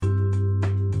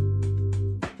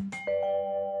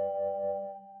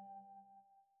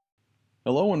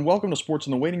Hello and welcome to Sports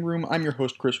in the Waiting Room. I'm your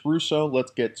host, Chris Russo.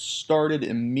 Let's get started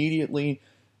immediately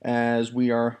as we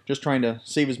are just trying to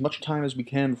save as much time as we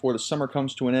can before the summer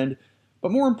comes to an end.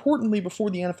 But more importantly,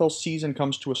 before the NFL season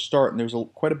comes to a start, and there's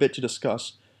quite a bit to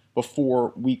discuss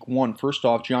before week one. First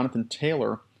off, Jonathan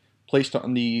Taylor placed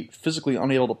on the physically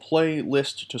unable to play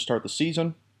list to start the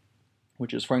season,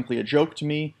 which is frankly a joke to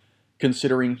me,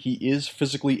 considering he is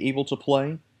physically able to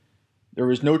play. There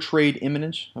is no trade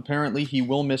imminent. Apparently, he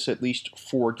will miss at least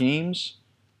 4 games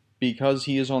because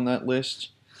he is on that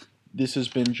list. This has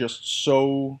been just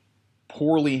so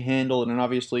poorly handled, and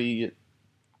obviously,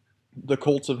 the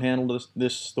Colts have handled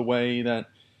this the way that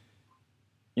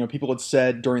people had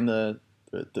said during the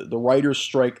writers'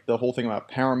 strike. The whole thing about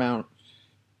Paramount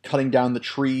cutting down the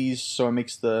trees so it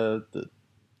makes the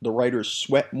writers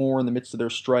sweat more in the midst of their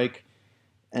strike.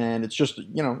 And it's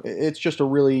just a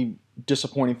really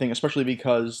disappointing thing, especially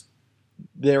because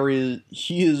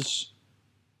he is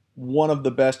one of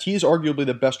the best. He is arguably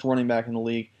the best running back in the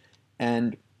league,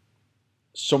 and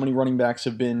so many running backs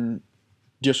have been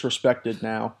disrespected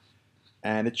now,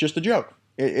 and it's just a joke.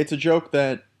 It's a joke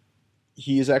that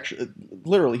he is actually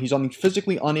literally he's on the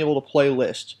physically unable to play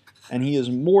list, and he is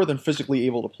more than physically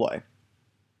able to play.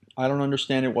 I don't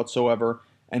understand it whatsoever.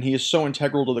 And he is so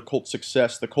integral to the Colts'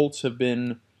 success. The Colts have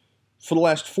been, for the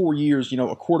last 4 years,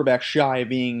 a quarterback shy of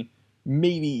being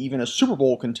maybe even a Super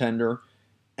Bowl contender,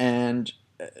 and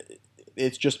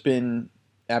it's just been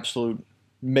absolute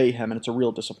mayhem, and it's a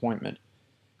real disappointment.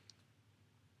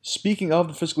 Speaking of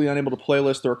the physically unable to play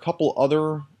list, there are a couple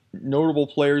other notable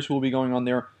players who will be going on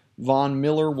there. Von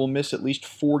Miller will miss at least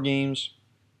 4 games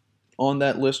on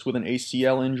that list with an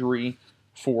ACL injury.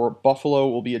 For Buffalo,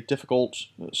 will be a difficult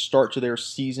start to their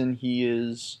season.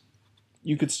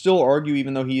 You could still argue,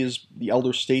 even though he is the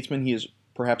elder statesman, he is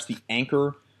perhaps the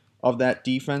anchor of that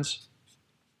defense.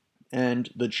 And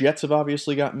the Jets have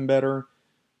obviously gotten better.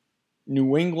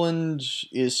 New England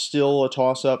is still a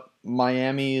toss-up.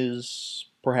 Miami is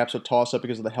perhaps a toss-up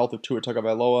because of the health of Tua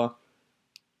Tagovailoa.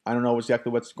 I don't know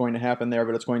exactly what's going to happen there,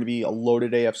 but it's going to be a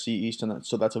loaded AFC East, and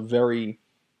so that's a very,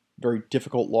 very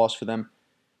difficult loss for them.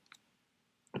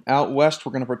 Out west,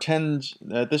 we're going to pretend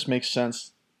that this makes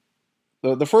sense.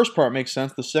 The first part makes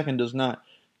sense, the second does not.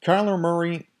 Kyler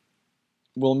Murray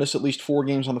will miss at least 4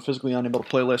 games on the physically unable to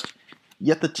play list,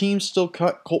 yet the team still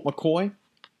cut Colt McCoy.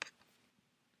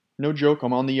 No joke,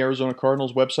 I'm on the Arizona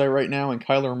Cardinals website right now, and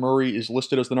Kyler Murray is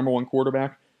listed as the number 1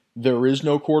 quarterback. There is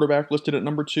no quarterback listed at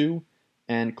number 2,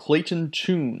 and Clayton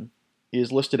Tune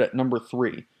is listed at number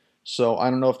 3. So I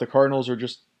don't know if the Cardinals are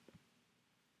just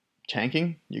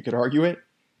tanking. You could argue it.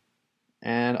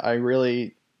 And I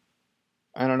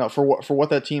don't know, for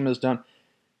what that team has done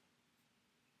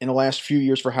in the last few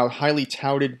years, for how highly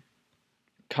touted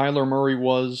Kyler Murray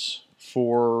was,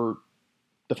 for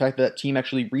the fact that team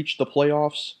actually reached the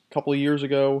playoffs a couple of years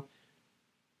ago.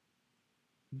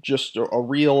 Just a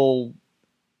real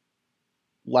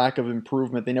lack of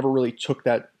improvement. They never really took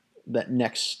that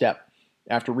next step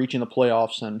after reaching the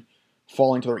playoffs and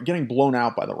getting blown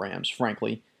out by the Rams,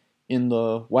 frankly, in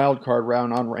the wild card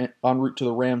round en route to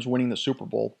the Rams winning the Super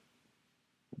Bowl.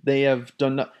 They have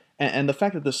done, and the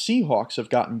fact that the Seahawks have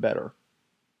gotten better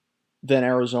than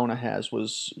Arizona has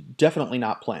was definitely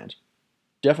not planned,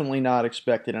 definitely not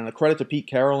expected. And a credit to Pete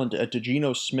Carroll and to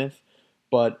Geno Smith,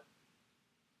 but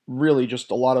really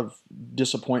just a lot of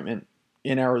disappointment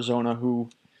in Arizona. Who,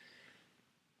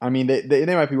 I mean, they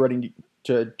might be ready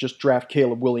to just draft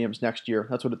Caleb Williams next year.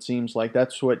 That's what it seems like.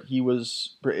 That's what he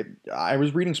was. I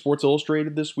was reading Sports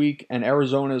Illustrated this week, and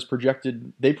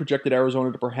they projected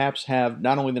Arizona to perhaps have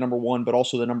not only the number 1, but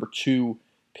also the number 2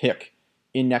 pick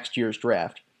in next year's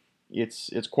draft.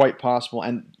 It's quite possible.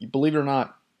 And believe it or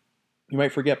not, you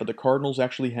might forget, but the Cardinals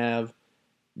actually have,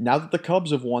 now that the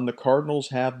Cubs have won, the Cardinals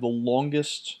have the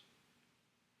longest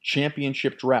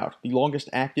championship drought, the longest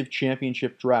active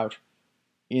championship drought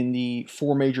in the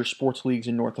 4 major sports leagues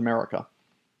in North America.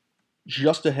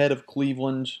 Just ahead of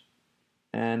Cleveland,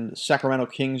 and Sacramento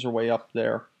Kings are way up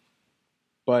there.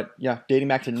 But yeah, dating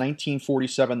back to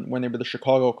 1947 when they were the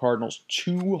Chicago Cardinals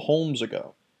 2 homes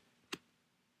ago.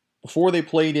 Before they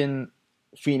played in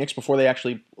Phoenix, they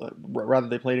played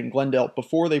in Glendale,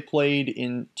 before they played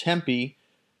in Tempe,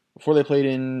 before they played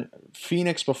in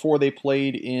Phoenix, before they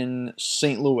played in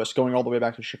St. Louis, going all the way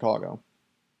back to Chicago.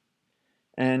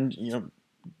 And,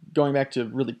 going back to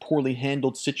really poorly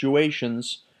handled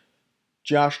situations,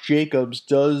 Josh Jacobs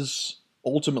does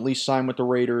ultimately sign with the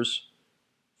Raiders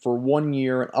for 1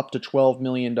 year and up to $12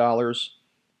 million.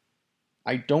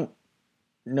 I don't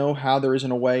know how there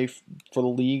isn't a way for the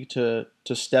league to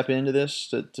step into this,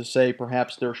 to say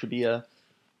perhaps there should be a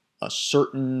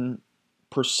certain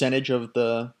percentage of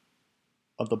the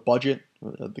budget,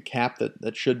 or the cap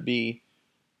that should be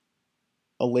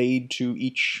allayed to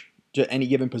any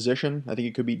given position. I think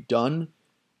it could be done.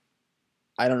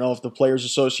 I don't know if the Players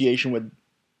Association would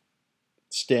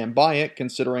stand by it,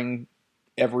 considering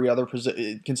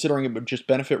considering it would just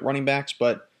benefit running backs,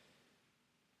 but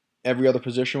every other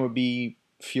position would be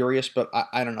furious. But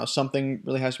I don't know. Something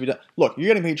really has to be done. Look, you're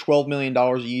getting paid $12 million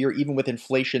a year, even with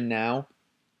inflation now.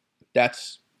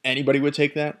 Anybody would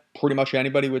take that. Pretty much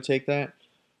anybody would take that.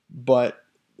 But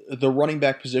the running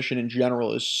back position in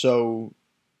general is so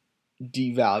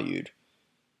devalued.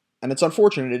 And it's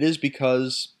unfortunate. It is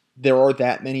because there are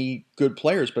that many good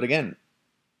players. But again,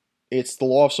 it's the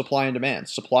law of supply and demand.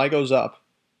 Supply goes up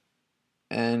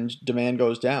and demand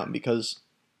goes down because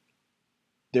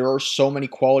there are so many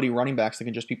quality running backs that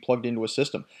can just be plugged into a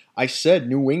system. I said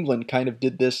New England kind of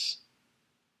did this.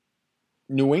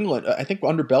 I think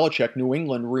under Belichick, New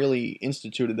England really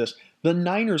instituted this. The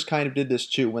Niners kind of did this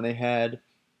too when they had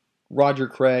Roger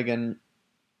Craig and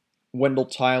Wendell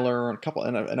Tyler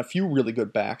and a few really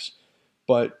good backs.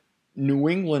 But New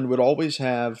England would always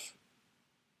have,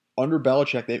 under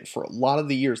Belichick, for a lot of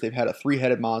the years, they've had a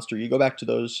three-headed monster. You go back to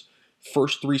those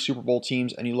first three Super Bowl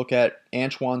teams and you look at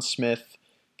Antoine Smith,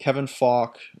 Kevin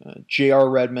Falk, J.R.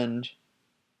 Redmond,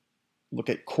 look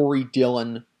at Corey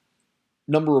Dillon,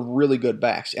 number of really good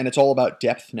backs, and it's all about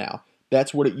depth now.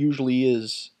 That's what it usually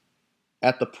is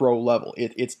at the pro level.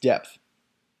 It's depth.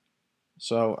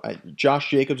 So Josh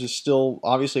Jacobs is still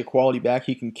obviously a quality back.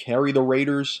 He can carry the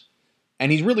Raiders,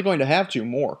 and he's really going to have to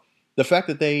more. The fact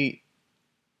that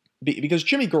because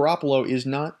Jimmy Garoppolo is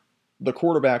not the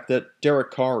quarterback that Derek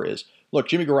Carr is. Look,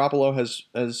 Jimmy Garoppolo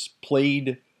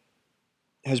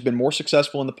has been more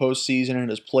successful in the postseason and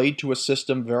has played to a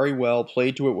system very well,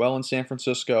 played to it well in San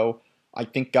Francisco. I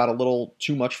think got a little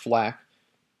too much flack.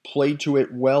 Played to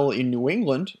it well in New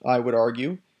England, I would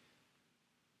argue.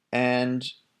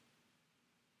 And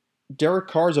Derek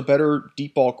Carr is a better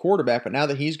deep ball quarterback, but now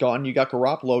that he's gone, you got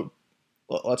Garoppolo.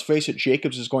 Let's face it,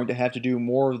 Jacobs is going to have to do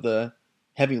more of the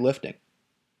heavy lifting.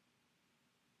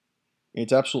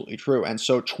 It's absolutely true. And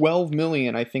so $12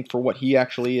 million, I think, for what he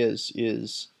actually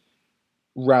is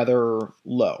rather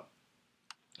low.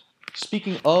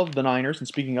 Speaking of the Niners and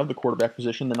speaking of the quarterback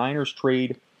position, the Niners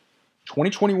trade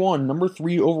 2021 number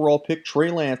 3 overall pick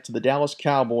Trey Lance to the Dallas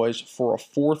Cowboys for a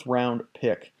 4th-round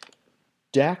pick.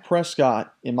 Dak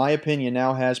Prescott, in my opinion,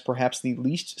 now has perhaps the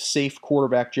least safe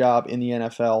quarterback job in the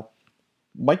NFL.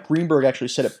 Mike Greenberg actually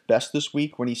said it best this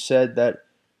week when he said that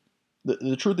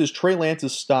the truth is Trey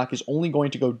Lance's stock is only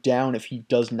going to go down if he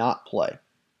does not play.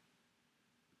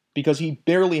 Because he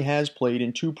barely has played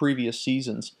in 2 previous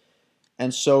seasons.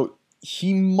 And so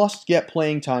he must get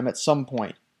playing time at some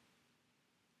point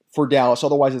for Dallas.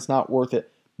 Otherwise, it's not worth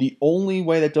it. The only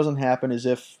way that doesn't happen is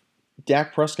if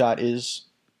Dak Prescott is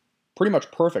pretty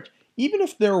much perfect. Even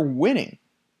if they're winning,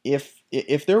 if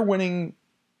they're winning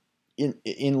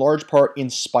in large part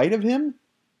in spite of him,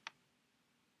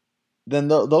 then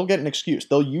they'll get an excuse.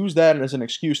 They'll use that as an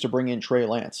excuse to bring in Trey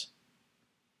Lance.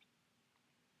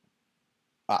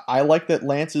 I like that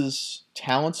Lance's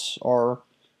talents are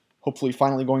hopefully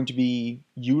finally going to be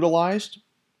utilized.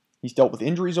 He's dealt with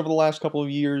injuries over the last couple of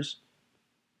years.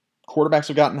 Quarterbacks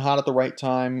have gotten hot at the right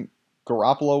time.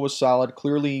 Garoppolo was solid.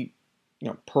 Clearly,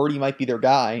 Purdy might be their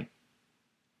guy.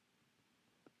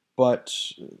 But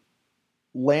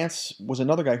Lance was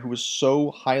another guy who was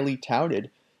so highly touted,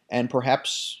 and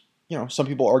perhaps, some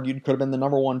people argued could have been the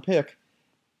number 1 pick.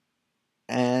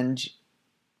 And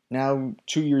now,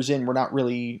 2 years in, we're not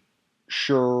really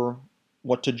sure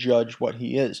what to judge what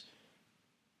he is.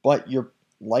 But you're,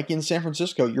 like in San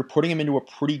Francisco, you're putting him into a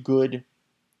pretty good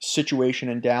situation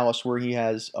in Dallas where he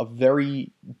has a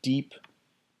very deep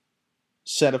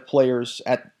set of players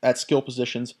at skill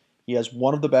positions. He has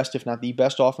one of the best, if not the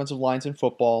best, offensive lines in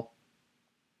football.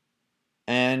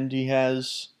 And he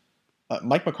has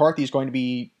Mike McCarthy is going to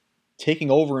be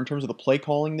taking over in terms of the play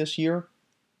calling this year.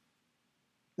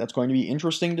 That's going to be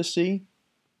interesting to see.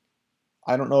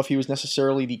 I don't know if he was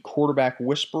necessarily the quarterback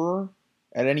whisperer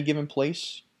at any given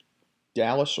place,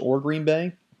 Dallas or Green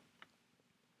Bay.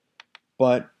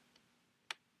 But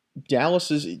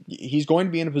he's going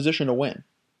to be in a position to win.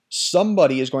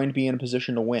 Somebody is going to be in a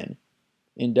position to win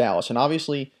in Dallas. And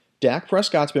obviously, Dak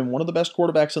Prescott's been one of the best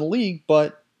quarterbacks in the league,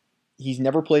 but he's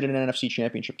never played in an NFC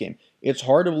Championship game. It's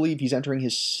hard to believe he's entering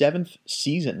his 7th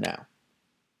season now.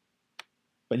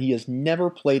 But he has never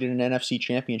played in an NFC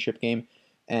Championship game.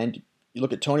 And you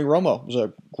look at Tony Romo, who's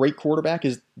a great quarterback,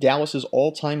 is Dallas's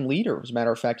all-time leader, as a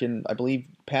matter of fact, in, I believe,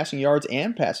 passing yards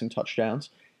and passing touchdowns.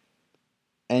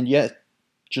 And yet,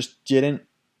 just didn't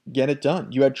get it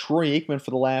done. You had Troy Aikman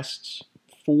for the last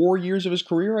 4 years of his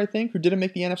career, I think, who didn't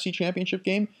make the NFC Championship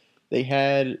game. They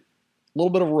had a little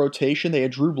bit of a rotation. They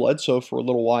had Drew Bledsoe for a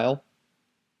little while,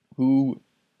 who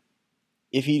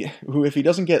if he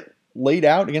doesn't get laid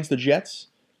out against the Jets,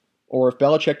 or if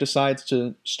Belichick decides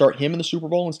to start him in the Super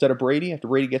Bowl instead of Brady after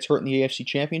Brady gets hurt in the AFC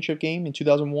Championship game in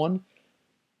 2001,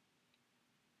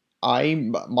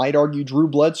 I might argue Drew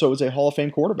Bledsoe is a Hall of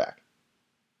Fame quarterback.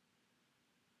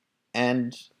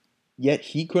 And yet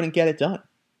he couldn't get it done.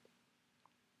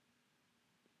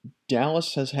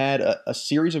 Dallas has had a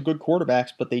series of good quarterbacks,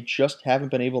 but they just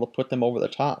haven't been able to put them over the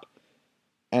top.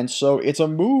 And so it's a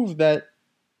move that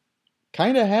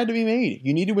kind of had to be made.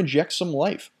 You need to inject some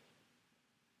life.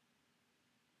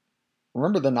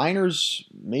 Remember, the Niners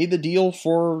made the deal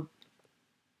for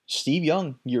Steve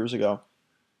Young years ago.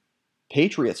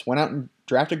 Patriots went out and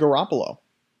drafted Garoppolo.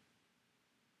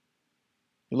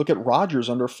 You look at Rodgers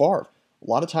under Favre. A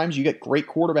lot of times you get great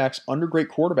quarterbacks under great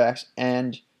quarterbacks,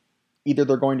 and either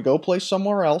they're going to go play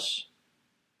somewhere else,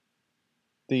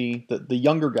 the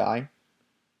younger guy,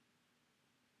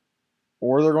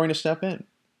 or they're going to step in.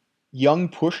 Young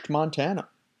pushed Montana.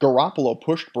 Garoppolo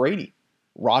pushed Brady.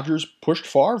 Rodgers pushed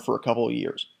Favre for a couple of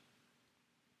years.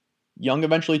 Young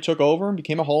eventually took over and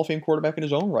became a Hall of Fame quarterback in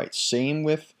his own right. Same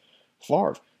with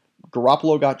Favre.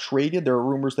 Garoppolo got traded. There are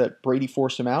rumors that Brady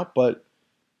forced him out, but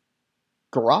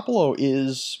Garoppolo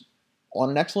is on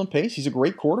an excellent pace. He's a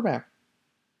great quarterback.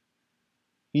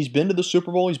 He's been to the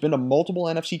Super Bowl. He's been to multiple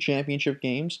NFC Championship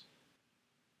games.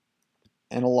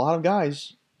 And a lot of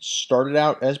guys started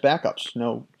out as backups.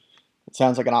 No, it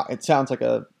sounds like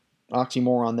a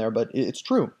oxymoron there, but it's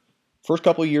true. First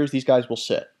couple of years, these guys will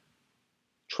sit.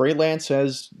 Trey Lance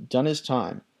has done his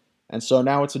time. And so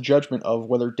now it's a judgment of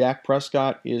whether Dak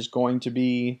Prescott is going to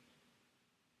be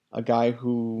a guy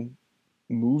who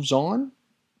moves on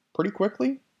pretty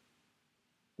quickly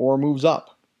or moves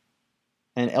up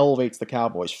and elevates the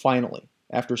Cowboys finally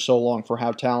after so long for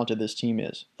how talented this team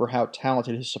is, for how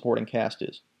talented his supporting cast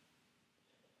is.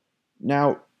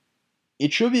 Now,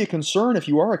 it should be a concern if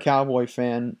you are a Cowboy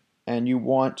fan and you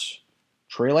want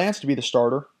Trey Lance to be the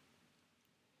starter,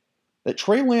 that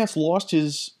Trey Lance lost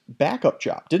his backup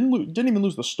job. Didn't even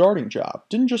lose the starting job.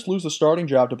 Didn't just lose the starting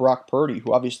job to Brock Purdy,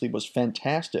 who obviously was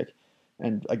fantastic.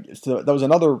 And that was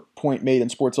another point made in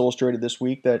Sports Illustrated this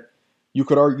week, that you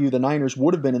could argue the Niners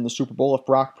would have been in the Super Bowl if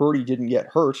Brock Purdy didn't get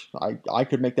hurt. I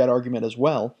could make that argument as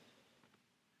well.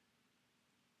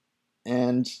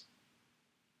 And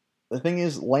the thing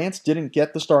is, Lance didn't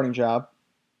get the starting job.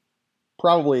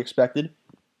 Probably expected.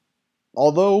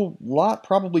 Although Lott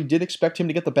probably did expect him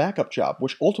to get the backup job,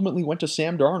 which ultimately went to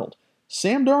Sam Darnold.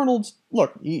 Sam Darnold's,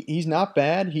 look, he's not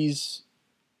bad.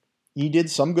 He did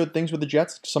some good things with the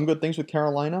Jets, some good things with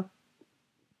Carolina.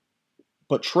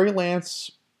 But Trey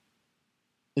Lance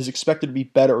is expected to be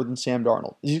better than Sam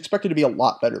Darnold. He's expected to be a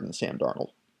lot better than Sam Darnold.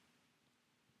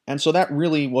 And so that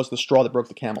really was the straw that broke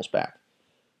the camel's back.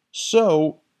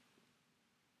 So,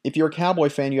 if you're a Cowboy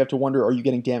fan, you have to wonder, are you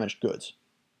getting damaged goods?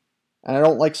 And I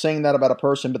don't like saying that about a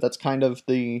person, but that's kind of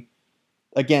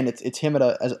again, it's him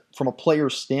from a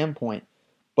player's standpoint.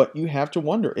 But you have to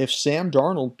wonder, if Sam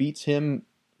Darnold beats him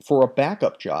for a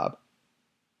backup job,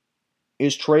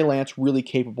 is Trey Lance really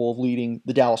capable of leading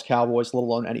the Dallas Cowboys, let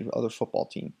alone any other football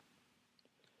team?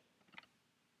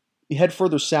 You head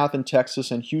further south in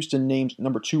Texas, and Houston named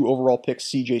number 2 overall pick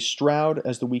C.J. Stroud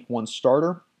as the Week 1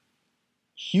 starter.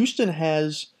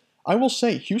 I will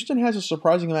say, Houston has a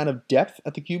surprising amount of depth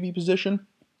at the QB position.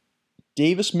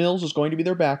 Davis Mills is going to be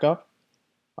their backup.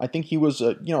 I think he was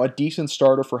a decent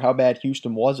starter for how bad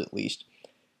Houston was, at least.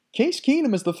 Case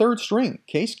Keenum is the third string.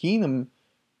 Case Keenum,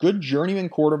 good journeyman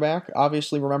quarterback,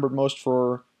 obviously remembered most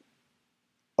for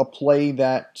a play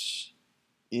that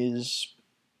is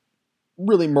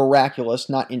really miraculous,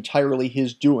 not entirely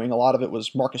his doing. A lot of it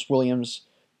was Marcus Williams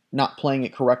not playing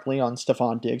it correctly on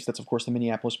Stephon Diggs. That's, of course, the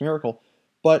Minneapolis Miracle.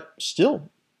 But still,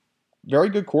 very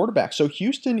good quarterback. So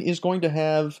Houston is going to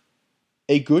have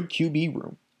a good QB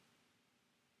room.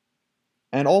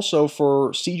 And also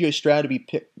for C.J. Stroud to be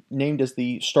named as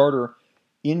the starter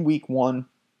in Week 1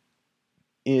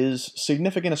 is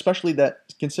significant, especially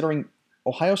that considering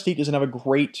Ohio State doesn't have a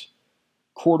great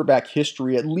quarterback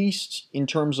history, at least in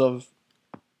terms of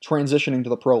transitioning to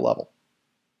the pro level.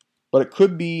 But it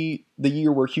could be the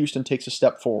year where Houston takes a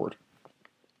step forward.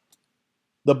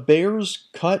 The Bears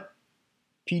cut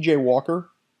P.J. Walker,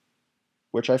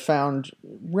 which I found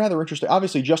rather interesting.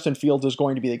 Obviously, Justin Fields is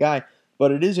going to be the guy,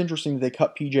 but it is interesting that they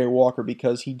cut P.J. Walker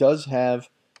because he does have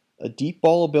a deep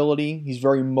ball ability. He's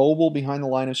very mobile behind the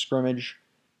line of scrimmage.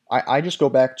 I just go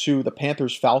back to the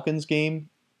Panthers-Falcons game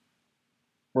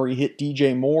where he hit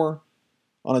DJ Moore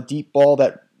on a deep ball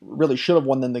that really should have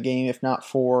won them the game if not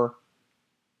for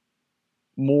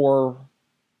Moore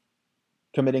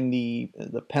committing the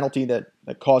penalty that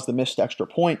caused the missed extra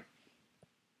point.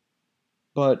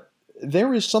 But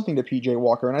there is something to P.J.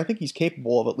 Walker, and I think he's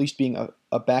capable of at least being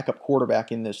a backup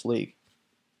quarterback in this league.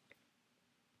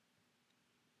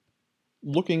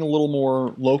 Looking a little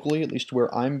more locally, at least to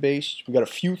where I'm based, we got a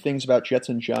few things about Jets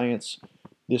and Giants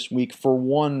this week. For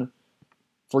one,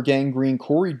 for Gang Green,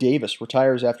 Corey Davis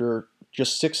retires after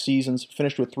just 6 seasons,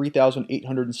 finished with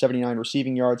 3,879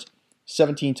 receiving yards,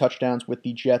 17 touchdowns with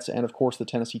the Jets and, of course, the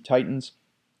Tennessee Titans.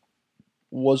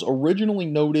 Was originally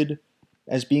noted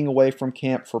as being away from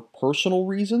camp for personal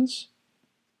reasons.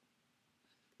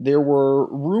 There were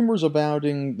rumors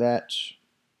abounding that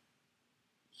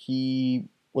he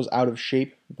was out of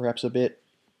shape, perhaps a bit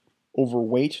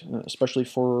overweight, especially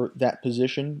for that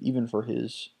position, even for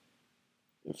his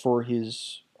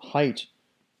height.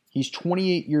 He's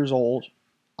 28 years old.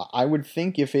 I would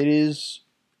think if it is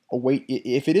a weight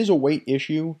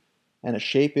issue and a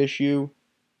shape issue,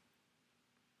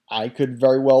 I could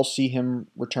very well see him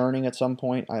returning at some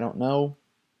point. I don't know.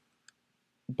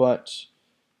 But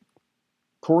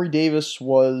Corey Davis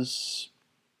was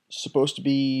supposed to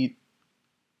be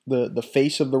the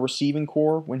face of the receiving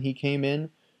corps when he came in,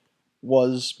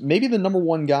 was maybe the number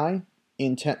one guy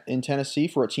in Tennessee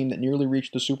for a team that nearly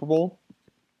reached the Super Bowl,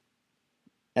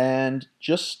 and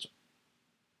just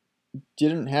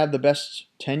didn't have the best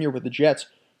tenure with the Jets,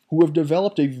 who have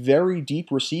developed a very deep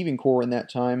receiving corps in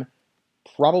that time,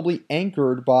 probably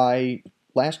anchored by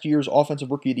last year's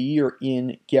Offensive Rookie of the Year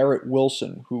in Garrett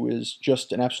Wilson, who is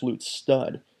just an absolute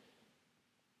stud.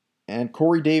 And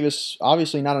Corey Davis,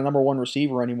 obviously not a number one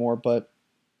receiver anymore, but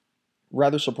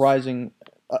rather surprising,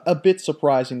 a bit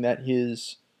surprising that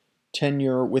his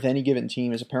tenure with any given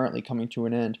team is apparently coming to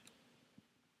an end.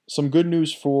 Some good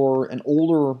news for an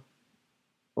older,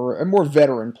 or a more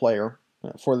veteran player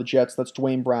for the Jets. That's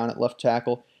Dwayne Brown at left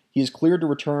tackle. He is cleared to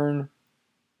return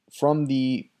from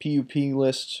the PUP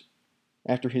list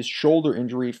after his shoulder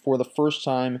injury for the first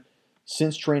time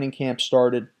since training camp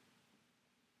started.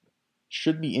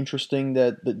 Should be interesting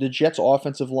that the Jets'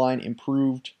 offensive line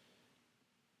improved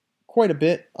quite a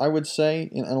bit, I would say,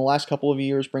 in the last couple of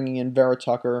years, bringing in Vera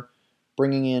Tucker,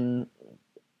 bringing in...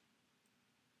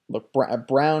 Look,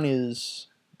 Brown is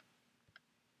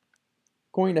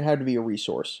going to have to be a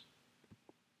resource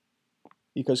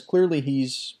because clearly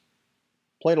he's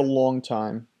played a long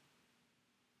time.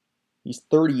 He's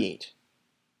 38.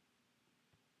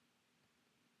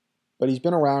 But he's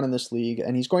been around in this league,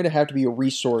 and he's going to have to be a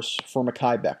resource for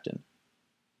Mekhi Becton,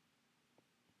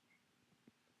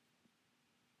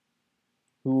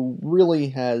 who really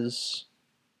has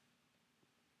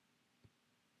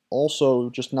also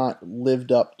just not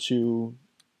lived up to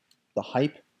the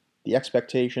hype, the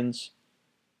expectations.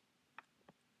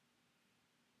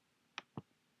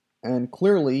 And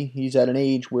clearly, he's at an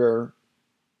age where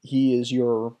he is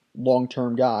your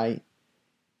long-term guy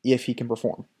if he can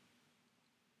perform.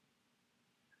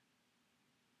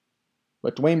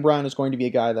 But Dwayne Brown is going to be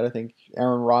a guy that I think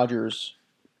Aaron Rodgers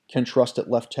can trust at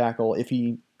left tackle if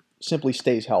he simply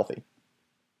stays healthy.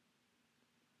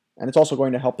 And it's also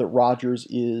going to help that Rodgers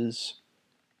is,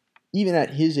 even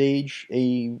at his age,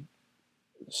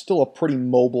 still a pretty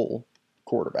mobile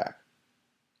quarterback.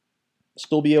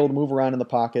 Still be able to move around in the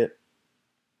pocket,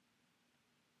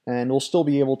 and will still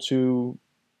be able to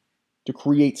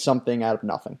create something out of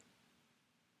nothing.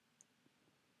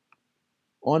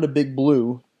 On to Big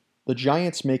Blue. The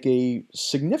Giants make a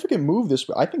significant move this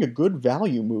week. I think a good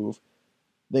value move.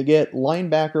 They get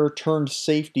linebacker turned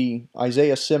safety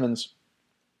Isaiah Simmons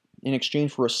in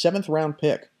exchange for a 7th-round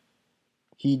pick.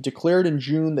 He declared in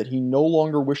June that he no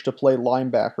longer wished to play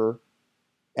linebacker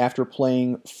after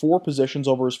playing 4 positions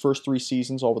over his first 3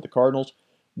 seasons, all with the Cardinals.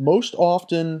 Most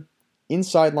often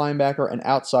inside linebacker and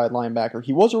outside linebacker.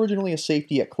 He was originally a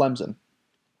safety at Clemson,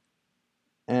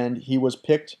 and he was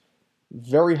picked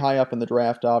very high up in the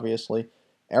draft, obviously.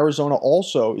 Arizona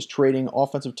also is trading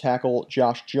offensive tackle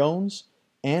Josh Jones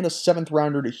and a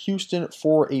 7th-rounder to Houston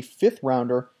for a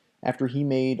 5th-rounder after he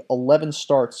made 11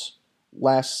 starts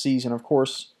last season. Of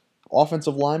course,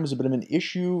 offensive line was a bit of an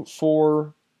issue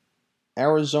for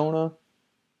Arizona,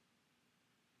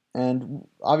 and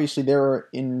obviously they're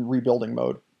in rebuilding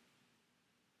mode,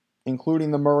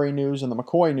 including the Murray news and the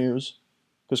McCoy news,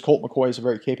 because Colt McCoy is a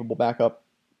very capable backup.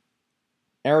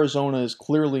 Arizona is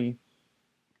clearly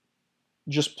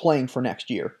just playing for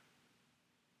next year.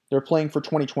 They're playing for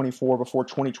 2024 before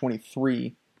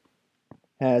 2023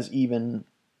 has even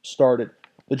started.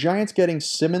 The Giants getting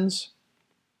Simmons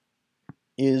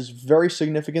is very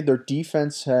significant. Their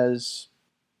defense has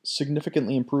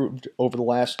significantly improved over the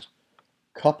last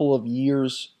couple of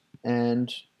years,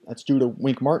 and that's due to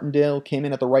Wink Martindale, came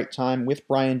in at the right time with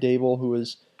Brian Dable, who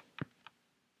has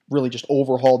really just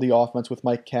overhauled the offense with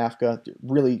Mike Kafka.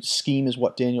 Really, scheme is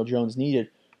what Daniel Jones needed.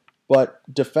 But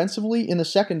defensively, in the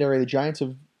secondary, the Giants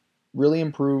have really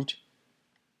improved.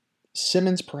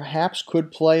 Simmons perhaps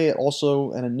could play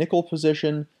also in a nickel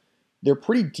position. They're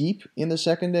pretty deep in the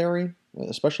secondary,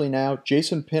 especially now.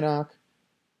 Jason Pinnock,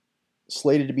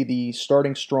 slated to be the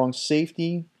starting strong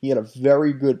safety. He had a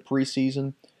very good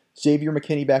preseason. Xavier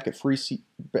McKinney back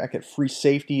at free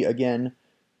safety again.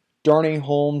 Darnay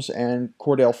Holmes and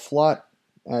Cordell Flott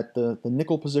at the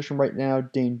nickel position right now.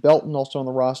 Dane Belton also on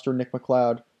the roster. Nick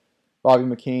McLeod, Bobby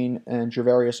McCain, and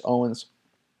Javarius Owens.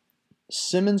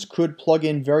 Simmons could plug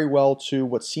in very well to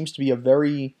what seems to be a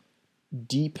very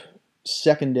deep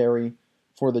secondary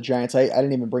for the Giants. I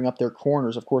didn't even bring up their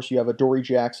corners. Of course, you have Adoree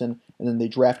Jackson, and then they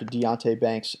drafted Deonte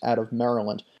Banks out of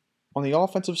Maryland. On the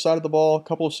offensive side of the ball, a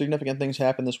couple of significant things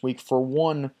happened this week. For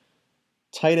one,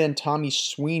 tight end Tommy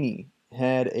Sweeney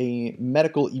had a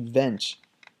medical event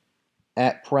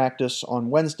at practice on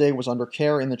Wednesday, was under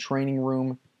care in the training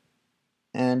room,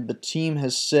 and the team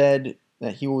has said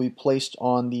that he will be placed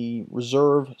on the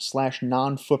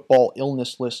reserve/non-football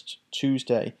illness list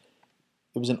Tuesday.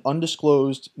 It was an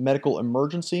undisclosed medical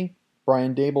emergency.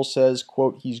 Brian Dable says,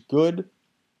 quote, he's good.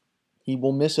 He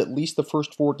will miss at least the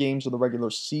first 4 games of the regular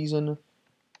season.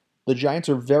 The Giants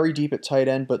are very deep at tight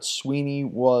end, but Sweeney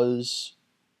was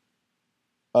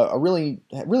really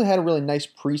had a really nice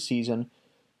preseason,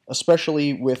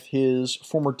 especially with his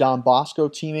former Don Bosco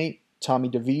teammate, Tommy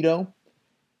DeVito.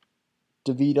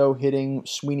 DeVito hitting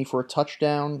Sweeney for a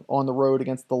touchdown on the road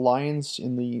against the Lions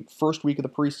in the first week of the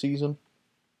preseason.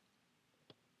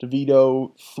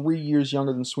 DeVito, 3 years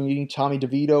younger than Sweeney. Tommy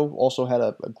DeVito also had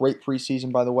a great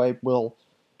preseason, by the way. Will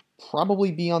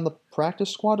probably be on the practice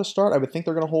squad to start. I would think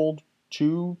they're going to hold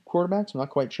 2 quarterbacks. I'm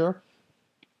not quite sure.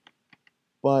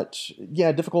 But,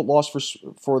 yeah, difficult loss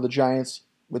for the Giants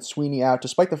with Sweeney out,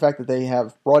 despite the fact that they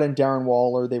have brought in Darren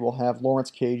Waller. They will have Lawrence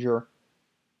Cager.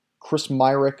 Chris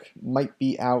Myrick might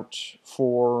be out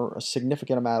for a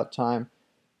significant amount of time.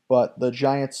 But the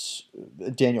Giants,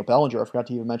 Daniel Bellinger, I forgot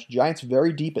to even mention, Giants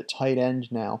very deep at tight end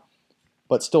now,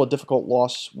 but still a difficult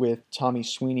loss with Tommy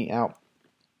Sweeney out.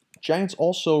 Giants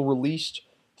also released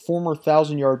former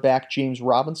 1,000-yard back James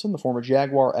Robinson, the former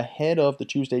Jaguar, ahead of the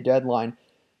Tuesday deadline.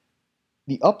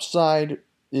 The upside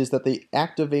is that they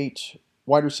activate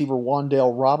wide receiver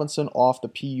Wan'Dale Robinson off the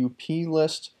PUP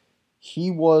list.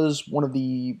 He was one of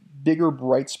the bigger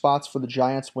bright spots for the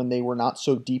Giants when they were not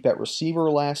so deep at receiver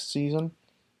last season,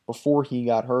 before he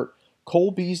got hurt.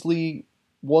 Cole Beasley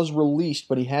was released,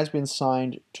 but he has been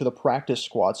signed to the practice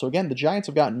squad. So again, the Giants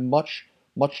have gotten much,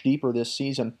 much deeper this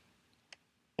season.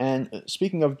 And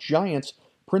speaking of Giants,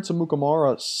 Prince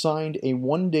Amukamara signed a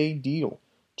 1-day deal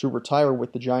to retire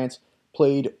with the Giants.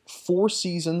 Played 4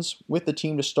 seasons with the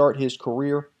team to start his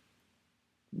career.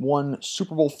 Won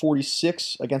Super Bowl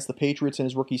 46 against the Patriots in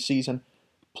his rookie season.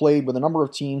 Played with a number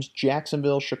of teams,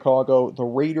 Jacksonville, Chicago, the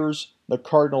Raiders, the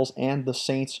Cardinals, and the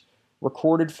Saints.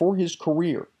 Recorded for his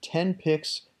career 10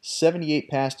 picks, 78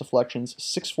 pass deflections,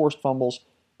 6 forced fumbles,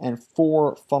 and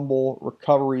 4 fumble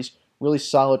recoveries. Really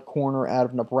solid corner out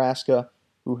of Nebraska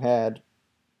who had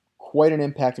quite an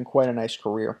impact and quite a nice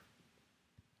career.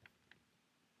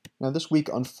 Now this week,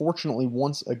 unfortunately,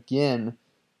 once again,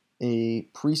 a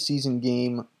preseason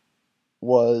game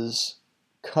was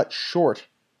cut short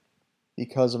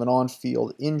because of an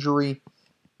on-field injury.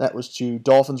 That was to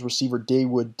Dolphins receiver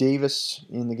Dawood Davis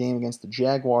in the game against the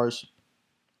Jaguars.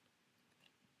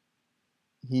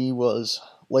 He was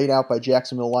laid out by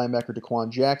Jacksonville linebacker Daquan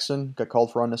Jackson, got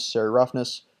called for unnecessary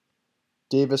roughness.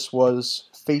 Davis was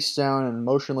face down and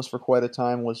motionless for quite a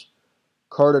time, was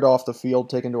carted off the field,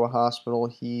 taken to a hospital.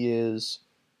 He is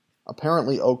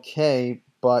apparently okay,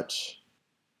 but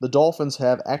the Dolphins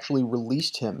have actually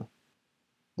released him.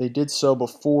 They did so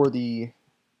before the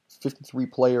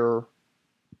 53-player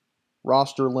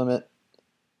roster limit.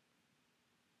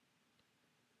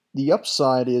 The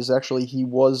upside is actually he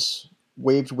was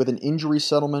waived with an injury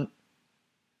settlement,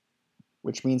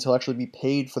 which means he'll actually be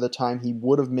paid for the time he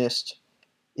would have missed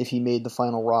if he made the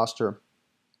final roster.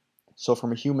 So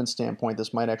from a human standpoint,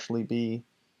 this might actually be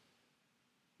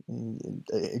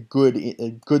a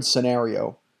good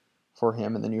scenario for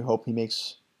him, and then you hope he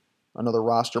makes another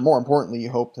roster. More importantly,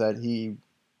 you hope that he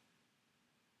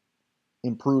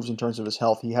improves in terms of his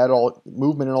health. He had all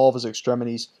movement in all of his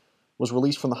extremities, was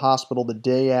released from the hospital the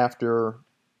day after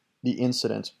the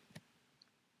incident.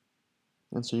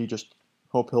 And so you just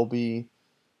hope he'll be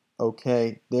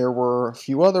okay. There were a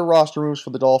few other roster moves for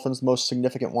the Dolphins, the most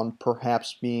significant one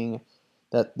perhaps being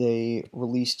that they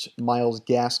released Myles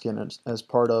Gaskin as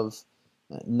part of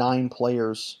 9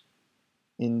 players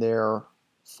in their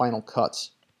final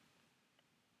cuts.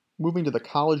 Moving to the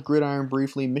college gridiron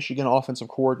briefly, Michigan offensive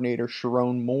coordinator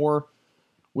Sharon Moore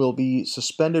will be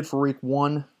suspended for week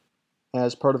 1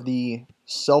 as part of the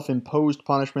self-imposed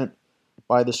punishment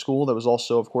by the school that was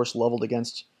also, of course, leveled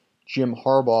against Jim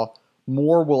Harbaugh.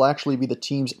 Moore will actually be the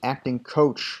team's acting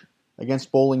coach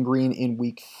against Bowling Green in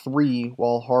week 3,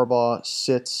 while Harbaugh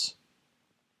sits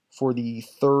for the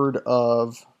third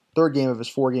game of his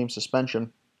 4-game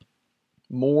suspension.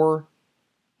 Moore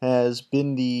has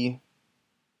been the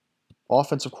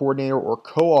offensive coordinator or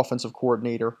co-offensive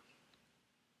coordinator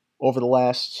over the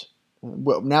last,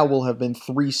 now will have been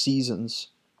 3 seasons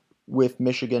with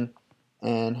Michigan,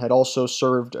 and had also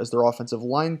served as their offensive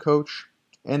line coach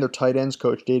and their tight ends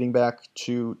coach dating back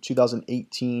to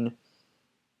 2018.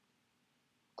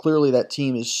 Clearly that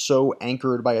team is so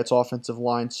anchored by its offensive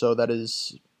line, so that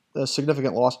is a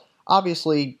significant loss.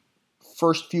 Obviously,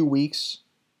 first few weeks,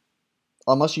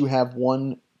 unless you have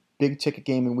one big ticket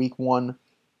game in week 1,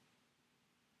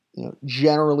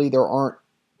 generally there aren't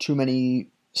too many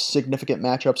significant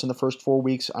matchups in the first 4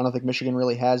 weeks. I don't think Michigan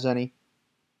really has any.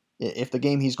 If the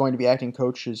game he's going to be acting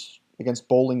coach is against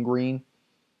Bowling Green,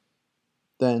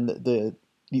 then the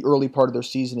early part of their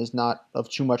season is not of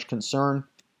too much concern.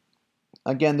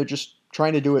 Again, they're just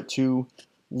trying to do it to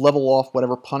level off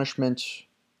whatever punishment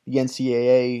the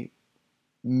NCAA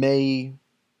may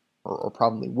or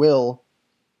probably will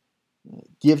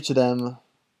give to them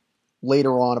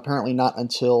later on. Apparently not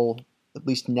until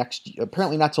next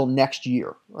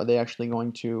year are they actually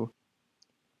going to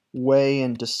weigh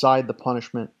and decide the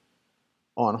punishment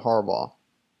on Harbaugh.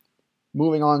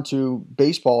 Moving on to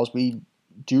baseball, as we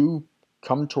do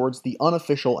come towards the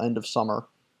unofficial end of summer,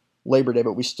 Labor Day,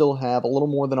 but we still have a little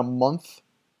more than a month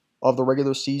of the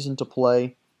regular season to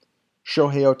play.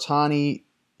 Shohei Ohtani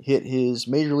hit his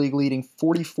Major League leading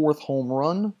 44th home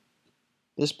run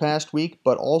this past week,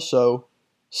 but also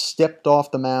stepped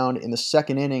off the mound in the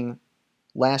 2nd inning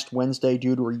last Wednesday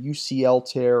due to a UCL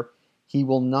tear. He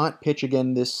will not pitch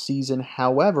again this season.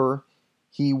 However,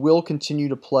 he will continue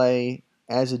to play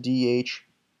as a DH.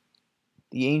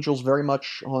 The Angels very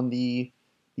much on the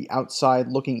outside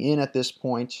looking in at this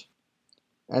point.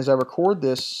 As I record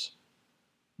this,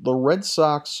 the Red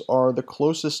Sox are the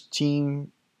closest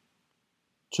team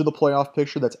to the playoff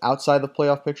picture that's outside the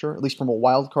playoff picture, at least from a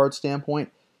wild card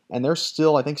standpoint, and they're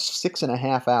still, I think,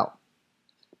 6.5 out.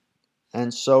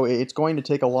 And so it's going to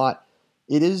take a lot.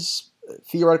 It is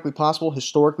theoretically possible,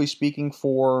 historically speaking,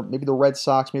 for maybe the Red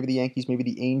Sox, maybe the Yankees, maybe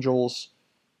the Angels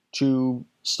to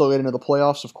still get into the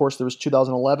playoffs. Of course, there was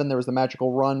 2011. There was the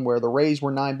magical run where the Rays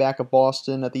were 9 back of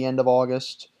Boston at the end of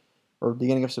August, or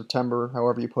beginning of September,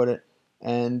 however you put it.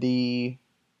 And the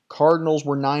Cardinals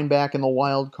were 9 back in the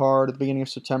wild card at the beginning of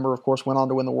September, of course, went on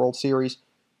to win the World Series.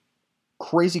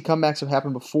 Crazy comebacks have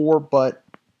happened before, but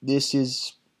this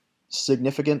is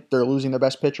significant. They're losing their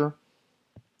best pitcher,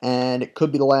 and it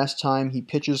could be the last time he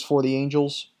pitches for the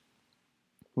Angels,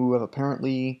 who have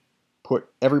apparently put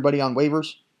everybody on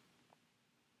waivers.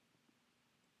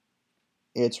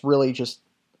 It's really just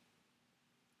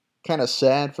kind of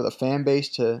sad for the fan base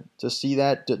to see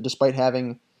that, despite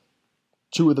having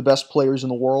 2 of the best players in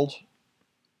the world,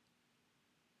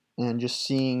 and just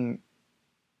seeing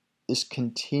this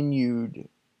continued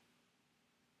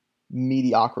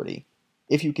mediocrity,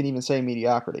 if you can even say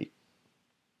mediocrity.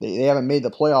 They haven't made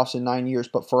the playoffs in 9 years,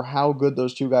 but for how good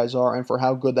those 2 guys are and for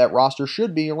how good that roster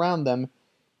should be around them,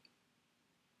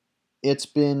 it's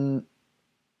been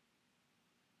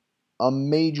a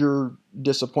major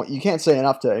disappointment. You can't say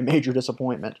enough to a major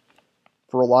disappointment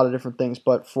for a lot of different things,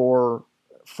 but for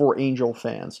Angel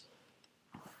fans.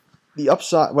 The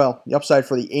upside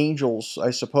for the Angels, I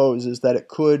suppose, is that it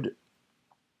could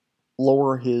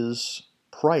lower his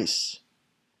price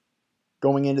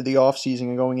going into the offseason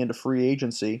and going into free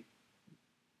agency.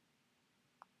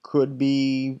 Could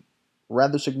be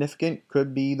rather significant,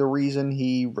 could be the reason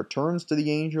he returns to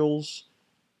the Angels.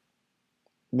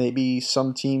 Maybe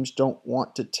some teams don't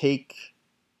want to take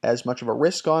as much of a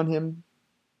risk on him,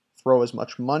 throw as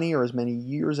much money or as many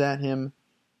years at him.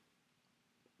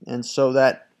 And so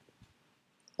that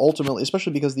ultimately,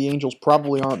 especially because the Angels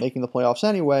probably aren't making the playoffs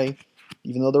anyway,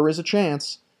 even though there is a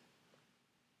chance,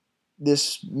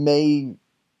 this may,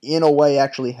 in a way,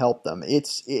 actually help them.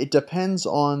 It depends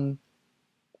on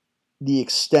the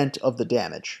extent of the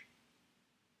damage.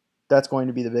 That's going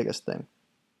to be the biggest thing.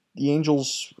 The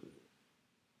Angels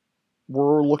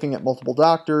were looking at multiple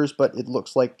doctors, but it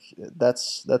looks like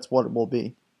that's what it will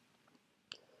be.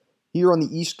 Here on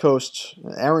the East Coast,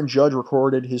 Aaron Judge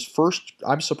recorded his first,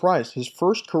 I'm surprised, his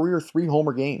first career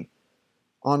 3-homer game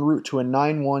en route to a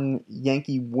 9-1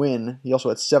 Yankee win. He also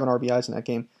had 7 RBIs in that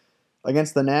game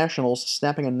against the Nationals,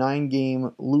 snapping a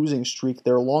 9-game losing streak,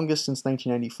 their longest since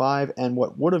 1995, and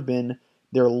what would have been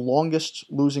their longest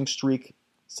losing streak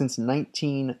since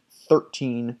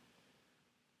 1913,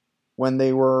 when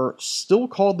they were still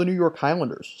called the New York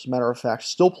Highlanders, as a matter of fact.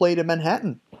 Still played in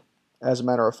Manhattan, as a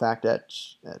matter of fact, at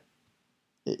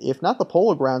if not the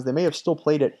Polo Grounds, they may have still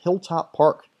played at Hilltop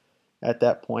Park at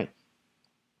that point.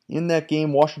 In that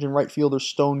game, Washington right fielder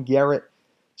Stone Garrett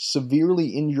severely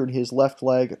injured his left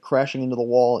leg, crashing into the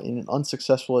wall in an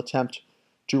unsuccessful attempt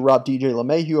to rob DJ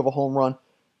LeMahieu of a home run.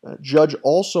 Judge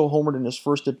also homered in his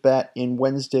first at-bat in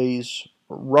Wednesday's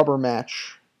rubber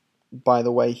match. By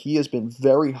the way, he has been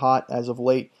very hot as of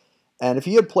late, and if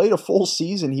he had played a full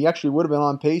season, he actually would have been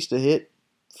on pace to hit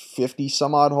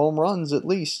 50-some-odd home runs at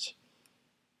least.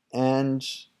 And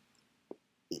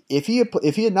if he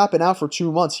had not been out for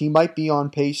 2 months, he might be on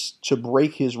pace to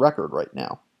break his record right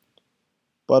now.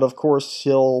 But of course,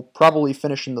 he'll probably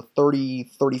finish in the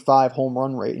 30-35 home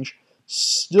run range.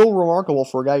 Still remarkable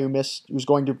for a guy who's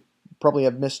going to probably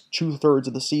have missed 2/3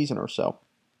 of the season or so.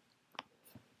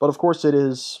 But of course, it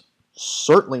is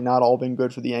certainly not all been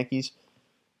good for the Yankees.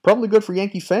 Probably good for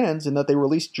Yankee fans in that they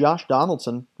released Josh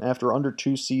Donaldson after under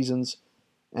 2 seasons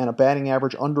and a batting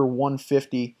average under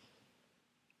 150.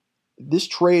 This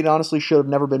trade honestly should have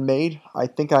never been made. I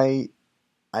think I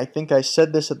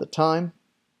said this at the time.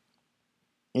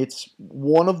 It's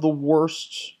one of the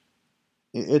worst.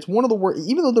 It's one of the worst,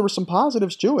 even though there were some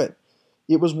positives to it.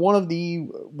 It was one of the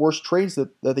worst trades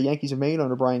that the Yankees have made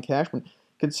under Brian Cashman.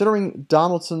 Considering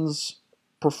Donaldson's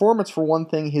performance for one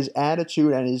thing, his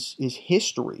attitude and his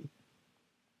history.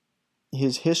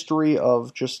 His history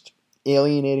of just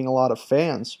alienating a lot of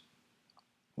fans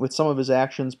with some of his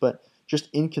actions, but just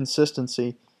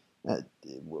inconsistency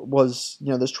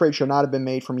this trade should not have been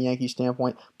made from a Yankee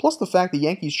standpoint. Plus the fact the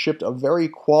Yankees shipped a very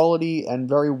quality and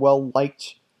very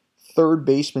well-liked third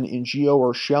baseman in Gio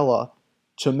Urshela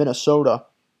to Minnesota.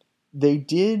 They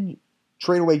did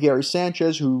trade away Gary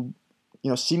Sanchez, who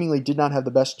seemingly did not have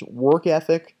the best work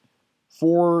ethic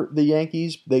for the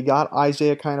Yankees. They got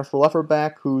Isaiah Kiner-Falefa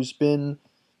back, who's been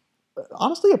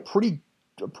honestly a pretty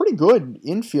good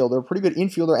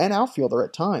infielder and outfielder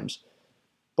at times.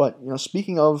 But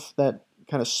speaking of that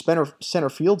kind of center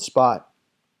field spot,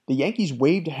 the Yankees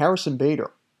waived Harrison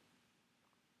Bader.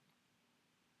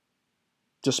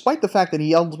 Despite the fact that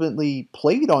he ultimately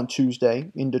played on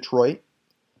Tuesday in Detroit,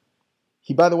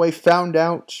 he, by the way,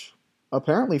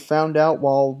 apparently found out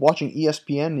while watching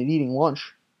ESPN and eating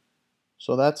lunch.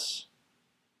 So that's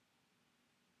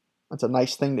a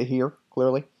nice thing to hear,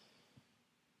 clearly.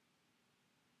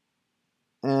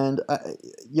 And,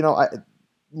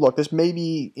 look, this may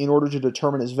be in order to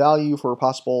determine his value for a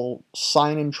possible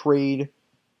sign-and trade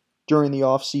during the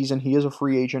offseason. He is a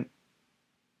free agent.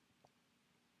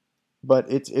 But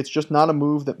it's just not a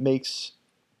move that makes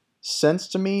sense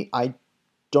to me. I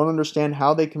don't understand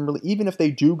how they can really, even if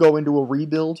they do go into a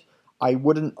rebuild, I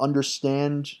wouldn't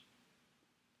understand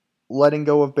letting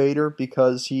go of Bader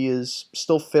because he is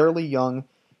still fairly young.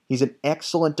 He's an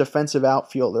excellent defensive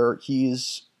outfielder.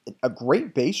 He's a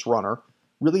great base runner,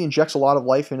 really injects a lot of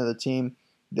life into the team.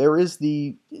 There is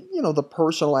the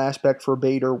personal aspect for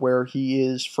Bader where he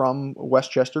is from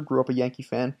Westchester, grew up a Yankee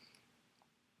fan.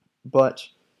 But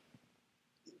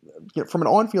from an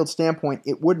on-field standpoint,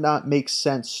 it would not make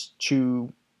sense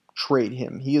to trade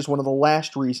him. He is one of the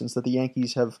last reasons that the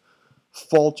Yankees have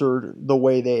faltered the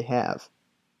way they have.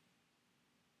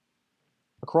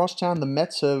 Across town, the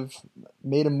Mets have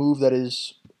made a move that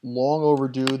is long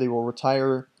overdue. They will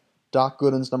retire Doc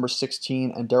Gooden's number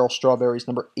 16 and Darryl Strawberry's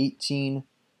number 18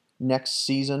 next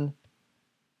season.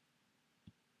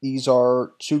 These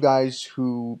are two guys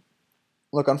who,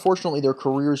 look, unfortunately their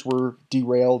careers were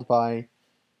derailed by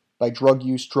drug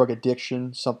use, drug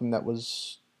addiction, something that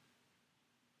was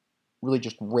really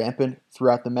just rampant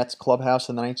throughout the Mets clubhouse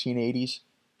in the 1980s.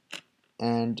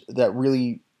 And that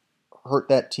really hurt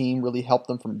that team,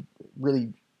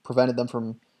 really prevented them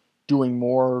from doing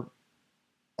more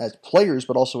as players,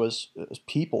 but also as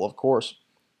people, of course.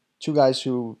 Two guys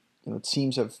who it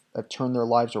seems have turned their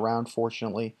lives around,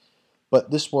 fortunately.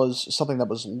 But this was something that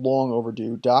was long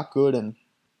overdue. Doc Gooden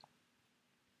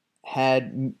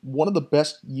had one of the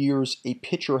best years a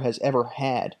pitcher has ever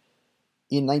had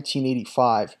in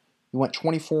 1985. He went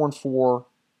 24-4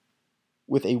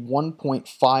 with a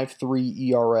 1.53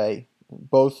 ERA,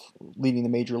 both leading the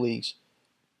major leagues.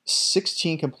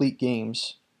 16 complete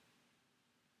games.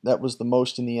 That was the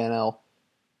most in the NL.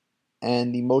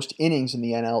 and the most innings in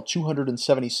the NL,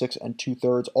 276 and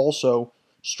 2/3. Also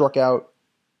struck out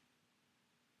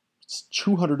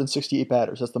 268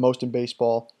 batters. That's the most in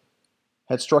baseball.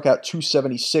 Had struck out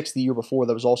 276 the year before.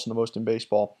 That was also the most in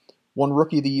baseball. Won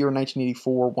Rookie of the Year in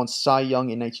 1984. Won Cy Young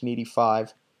in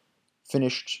 1985.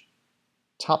 Finished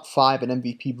top 5 in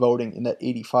MVP voting in that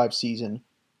 85 season.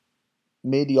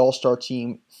 Made the All-Star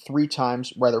team 4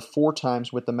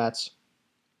 times with the Mets.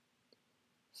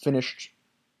 Finished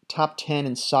top 10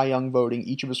 in Cy Young voting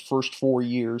each of his first 4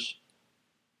 years.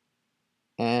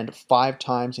 And 5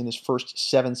 times in his first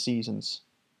 7 seasons.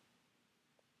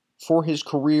 For his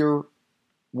career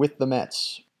with the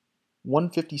Mets,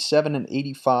 157 and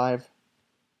 85,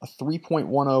 a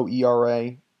 3.10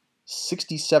 ERA,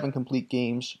 67 complete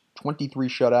games, 23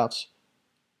 shutouts,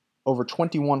 over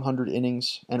 2,100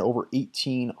 innings, and over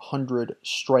 1,800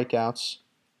 strikeouts.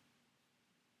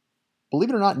 Believe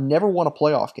it or not, never won a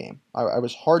playoff game. That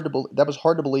was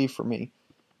hard to believe for me.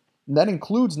 And that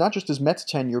includes not just his Mets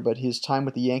tenure, but his time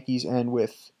with the Yankees and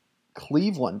with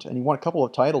Cleveland. And he won a couple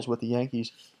of titles with the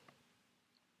Yankees.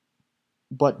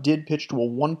 But did pitch to a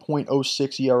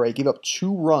 1.06 ERA, gave up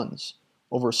 2 runs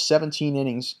over 17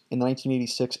 innings in the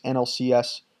 1986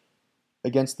 NLCS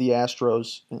against the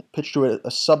Astros. Pitched to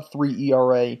a sub-3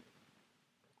 ERA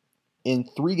in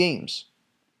 3 games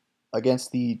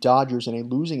against the Dodgers in a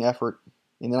losing effort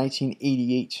in the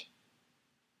 1988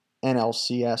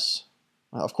 NLCS.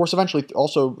 Of course, eventually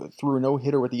also threw a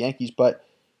no-hitter with the Yankees, but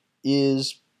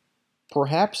is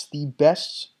perhaps the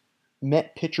best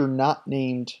Met pitcher not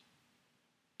named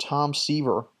Tom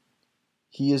Seaver.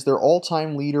 He is their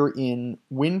all-time leader in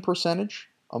win percentage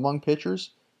among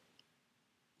pitchers,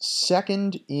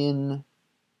 second in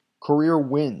career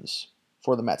wins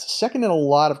for the Mets, second in a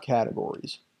lot of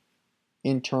categories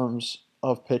in terms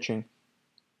of pitching.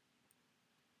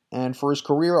 And for his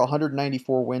career,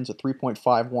 194 wins, a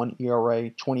 3.51 ERA,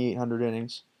 2,800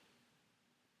 innings.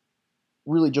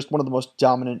 Really just one of the most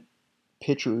dominant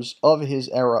pitchers of his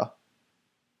era.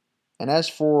 And as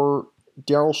for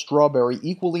Darryl Strawberry,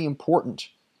 equally important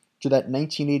to that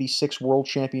 1986 World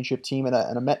Championship team and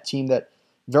a Met team that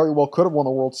very well could have won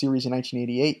the World Series in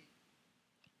 1988.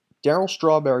 Darryl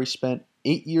Strawberry spent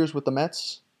 8 years with the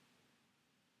Mets,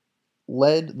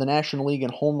 led the National League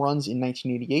in home runs in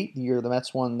 1988, the year the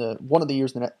Mets won one of the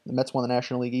years the Mets won the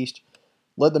National League East.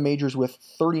 Led the majors with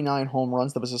 39 home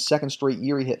runs. That was his second straight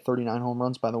year he hit 39 home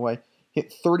runs, by the way.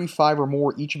 Hit 35 or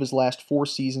more each of his last 4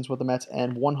 seasons with the Mets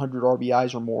and 100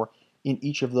 RBIs or more in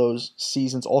each of those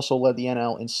seasons. Also led the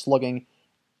NL in slugging,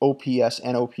 OPS,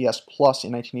 and OPS plus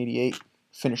in 1988.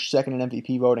 Finished second in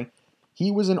MVP voting.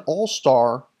 He was an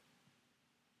all-star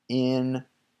in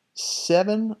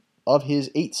 7 of his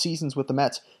 8 seasons with the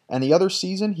Mets, and the other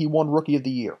season he won Rookie of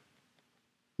the Year.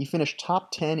 He finished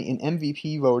top 10 in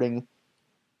MVP voting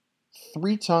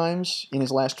 3 times in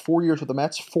his last 4 years with the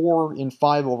Mets, 4 in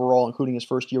 5 overall, including his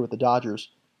first year with the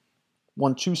Dodgers.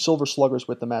 Won 2 Silver Sluggers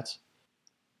with the Mets.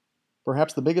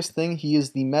 Perhaps the biggest thing, he is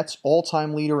the Mets'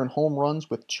 all-time leader in home runs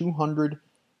with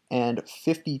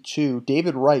 252.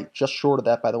 David Wright just short of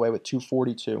that, by the way, with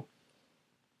 242.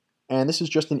 And this is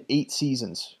just in 8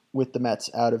 seasons with the Mets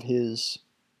out of his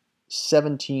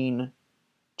 17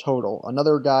 total.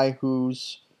 Another guy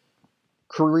whose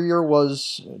career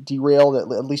was derailed,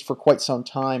 at least for quite some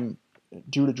time,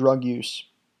 due to drug use,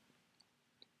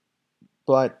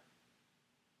 but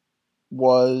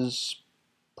was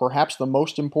perhaps the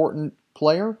most important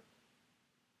player,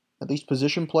 at least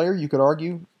position player, you could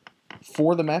argue,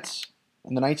 for the Mets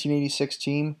in the 1986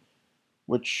 team,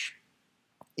 which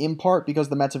in part because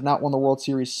the Mets have not won the World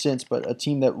Series since, but a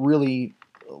team that really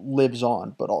lives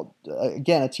on. But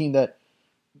again, a team that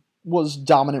was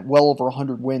dominant, well over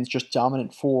 100 wins, just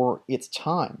dominant for its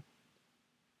time.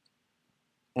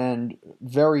 And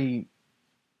very,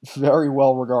 very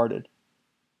well regarded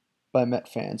by Met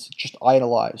fans, just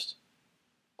idolized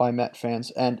by Met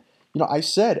fans. And, I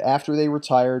said after they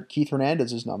retired Keith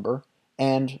Hernandez's number,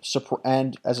 and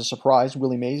as a surprise,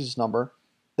 Willie Mays' number,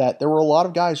 that there were a lot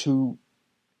of guys who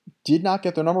did not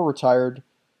get their number retired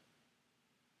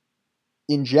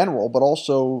in general, but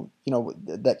also,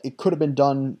 that it could have been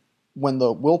done when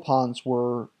the Wilpons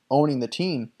were owning the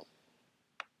team,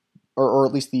 or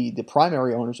at least the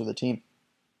primary owners of the team.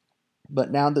 But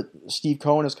now that Steve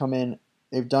Cohen has come in,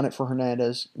 they've done it for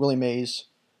Hernandez. Willie Mays,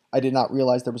 I did not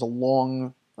realize there was a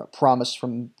long promise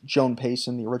from Joan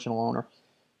Payson, the original owner,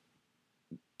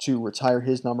 to retire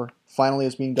his number. Finally,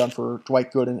 it's being done for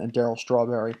Dwight Gooden and Darryl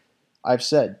Strawberry. I've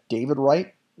said, David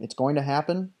Wright, it's going to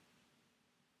happen.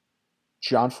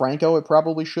 John Franco, it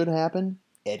probably should happen.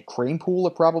 Ed Kranepool,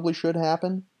 it probably should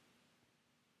happen.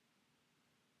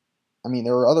 I mean,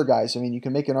 there are other guys. I mean, you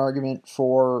can make an argument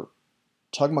for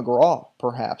Tug McGraw,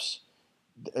 perhaps.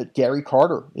 Gary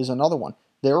Carter is another one.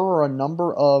 There are a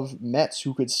number of Mets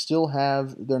who could still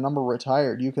have their number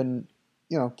retired. You can,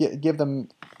 give them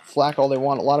flack all they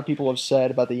want. A lot of people have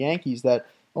said about the Yankees that,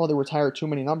 oh, they retired too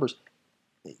many numbers.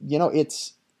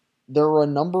 There are a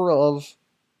number of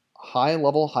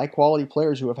high-level, high-quality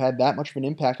players who have had that much of an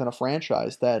impact on a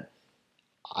franchise that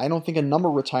I don't think a number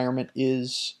retirement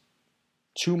is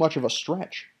too much of a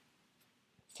stretch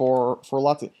for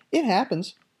lots of. It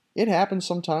happens. It happens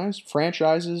sometimes.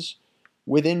 Franchises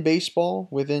within baseball,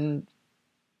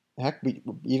 heck,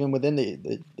 even within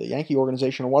the Yankee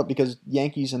organization, or what, because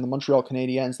Yankees and the Montreal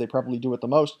Canadiens, they probably do it the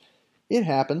most. It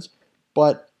happens,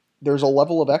 but there's a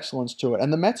level of excellence to it.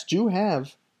 And the Mets do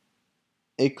have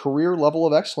a career level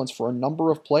of excellence for a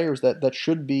number of players that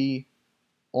should be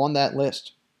on that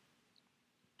list.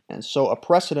 And so a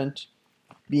precedent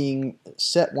being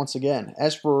set once again.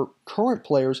 As for current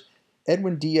players,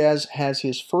 Edwin Diaz has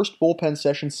his first bullpen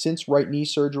session since right knee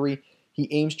surgery. He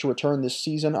aims to return this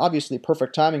season. Obviously,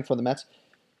 perfect timing for the Mets.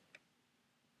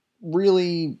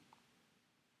 Really,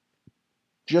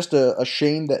 just a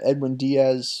shame that Edwin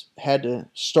Diaz had to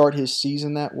start his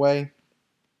season that way,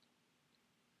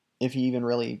 if he even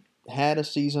really had a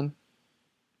season.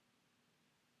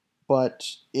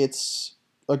 But it's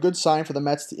a good sign for the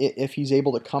Mets if he's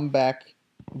able to come back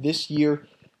this year.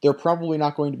 They're probably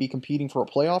not going to be competing for a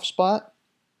playoff spot,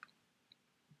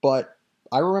 but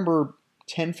I remember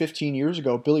 10, 15 years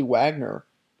ago, Billy Wagner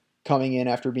coming in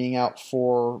after being out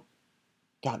for,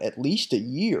 at least a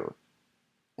year,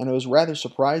 and it was rather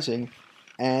surprising,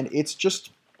 and it's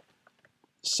just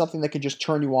something that could just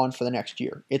turn you on for the next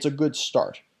year. It's a good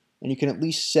start, and you can at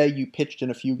least say you pitched in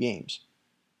a few games.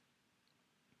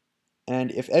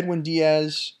 And if Edwin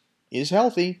Diaz is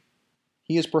healthy,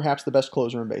 he is perhaps the best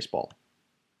closer in baseball.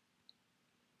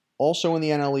 Also in the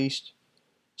NL East,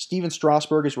 Steven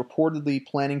Strasburg is reportedly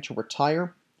planning to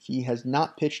retire. He has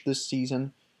not pitched this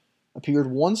season,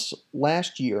 appeared once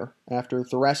last year after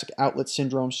thoracic outlet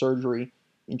syndrome surgery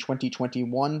in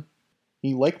 2021.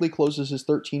 He likely closes his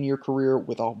 13-year career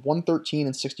with a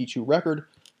 113-62 record,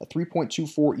 a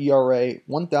 3.24 ERA,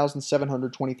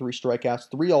 1,723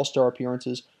 strikeouts, 3 All-Star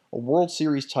appearances, a World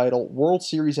Series title, World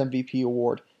Series MVP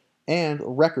award, and a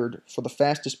record for the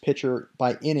fastest pitcher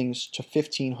by innings to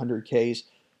 1,500 Ks.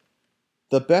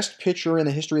 The best pitcher in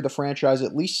the history of the franchise,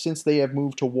 at least since they have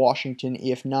moved to Washington,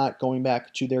 if not going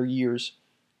back to their years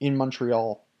in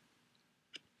Montreal.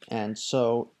 And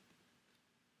so,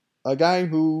 a guy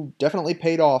who definitely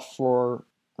paid off for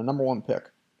a number 1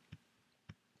 pick.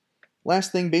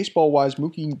 Last thing, baseball-wise,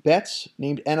 Mookie Betts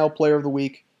named NL Player of the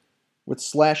Week with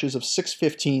slashes of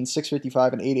 615,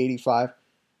 655, and 885.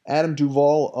 Adam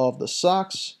Duvall of the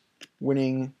Sox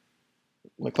winning,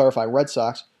 let me clarify, Red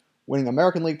Sox, winning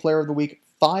American League Player of the Week,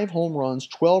 5 home runs,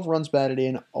 12 runs batted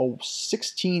in, a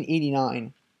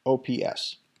 1689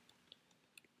 OPS.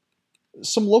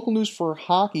 Some local news for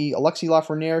hockey. Alexis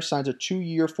Lafreniere signs a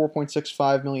 2-year,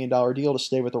 $4.65 million deal to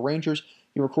stay with the Rangers.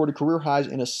 He recorded career highs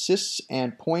in assists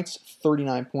and points,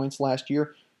 39 points last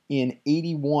year in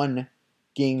 81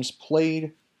 games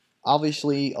played.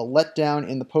 Obviously, a letdown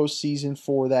in the postseason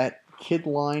for that kid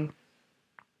line.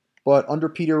 But under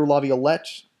Peter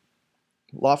Laviolette,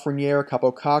 Lafreniere,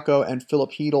 Capocacco, and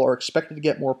Philip Hedl are expected to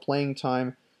get more playing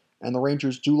time, and the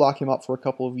Rangers do lock him up for a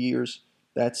couple of years.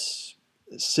 That's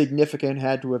significant,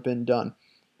 had to have been done.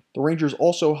 The Rangers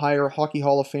also hire Hockey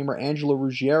Hall of Famer Angelo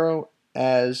Ruggiero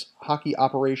as hockey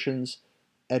operations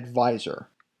advisor.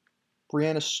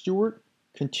 Breanna Stewart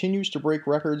continues to break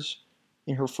records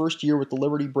in her first year with the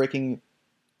Liberty, breaking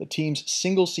the team's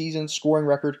single-season scoring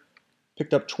record.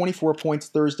 Picked up 24 points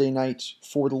Thursday night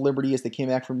for the Liberty as they came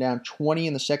back from down 20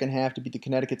 in the second half to beat the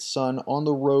Connecticut Sun on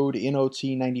the road in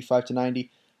OT 95-90.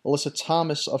 Alyssa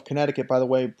Thomas of Connecticut, by the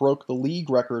way, broke the league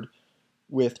record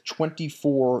with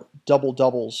 24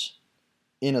 double-doubles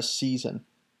in a season,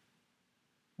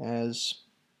 as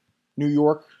New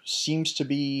York seems to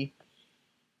be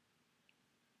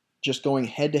just going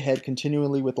head-to-head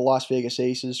continually with the Las Vegas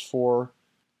Aces for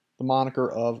the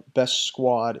moniker of best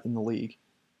squad in the league.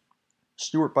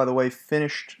 Stewart, by the way,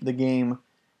 finished the game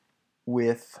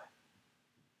with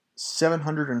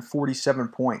 747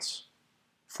 points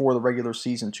for the regular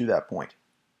season to that point.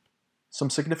 Some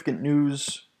significant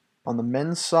news on the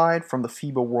men's side from the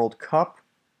FIBA World Cup.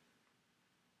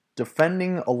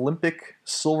 Defending Olympic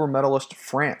silver medalist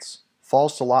France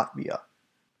falls to Latvia.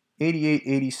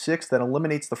 88-86, that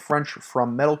eliminates the French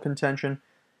from medal contention.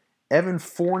 Evan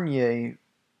Fournier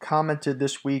commented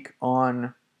this week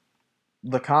on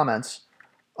the comments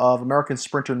of American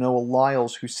sprinter Noah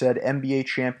Lyles, who said NBA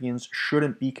champions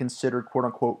shouldn't be considered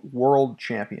quote-unquote world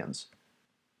champions.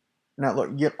 Now, look,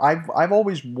 I've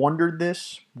always wondered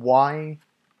this, why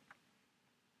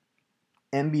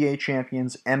NBA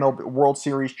champions, MLB World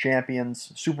Series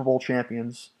champions, Super Bowl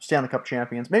champions, Stanley Cup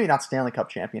champions, maybe not Stanley Cup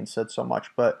champions said so much,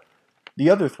 but the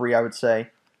other three, I would say,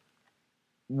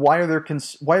 why are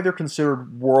they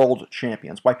considered world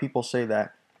champions? Why people say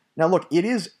that? Now, look, it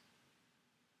is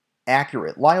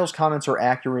accurate. Lyle's comments are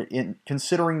accurate in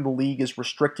considering the league is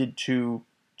restricted to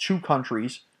 2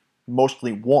 countries,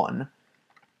 mostly one,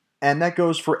 and that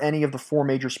goes for any of the 4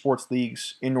 major sports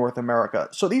leagues in North America.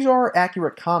 So these are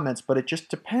accurate comments, but it just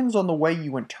depends on the way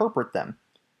you interpret them,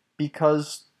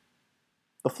 because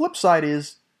the flip side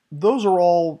is those are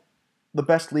all the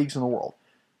best leagues in the world.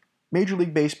 Major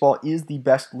League Baseball is the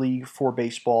best league for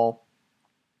baseball.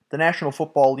 The National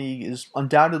Football League is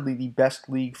undoubtedly the best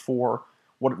league for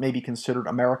what may be considered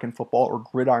American football or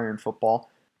gridiron football.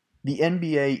 The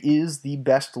NBA is the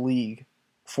best league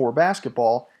for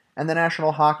basketball, and the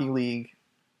National Hockey League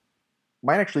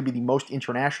might actually be the most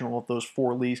international of those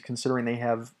 4 leagues, considering they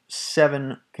have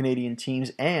 7 Canadian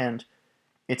teams and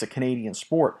it's a Canadian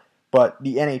sport. But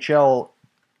the NHL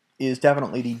is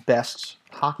definitely the best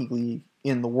hockey league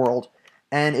in the world,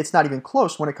 and it's not even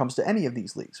close when it comes to any of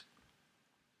these leagues.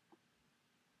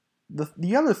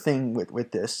 The other thing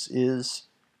with this is,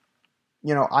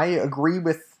 I agree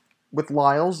with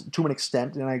Lyles to an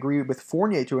extent, and I agree with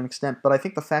Fournier to an extent, but I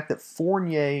think the fact that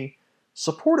Fournier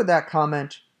supported that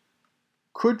comment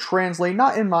could translate,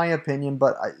 not in my opinion,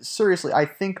 but seriously, I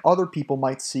think other people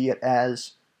might see it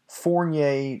as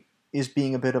Fournier is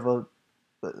being a bit of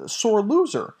a sore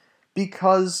loser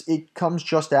because it comes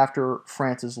just after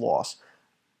France's loss.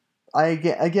 I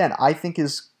think I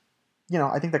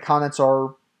think the comments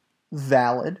are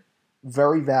valid,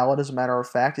 very valid as a matter of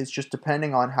fact. It's just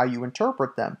depending on how you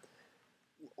interpret them.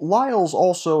 Lyles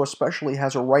also especially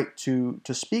has a right to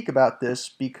speak about this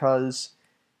because,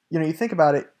 you think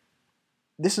about it,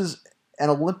 this is an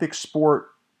Olympic sport.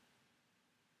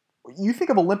 You think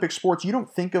of Olympic sports, you don't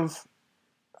think of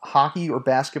hockey or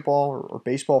basketball or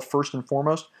baseball first and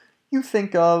foremost. You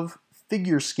think of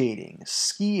figure skating,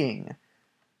 skiing,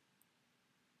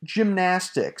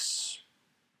 gymnastics,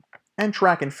 and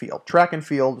track and field. Track and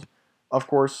field, of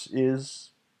course, is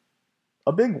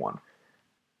a big one.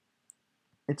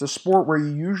 It's a sport where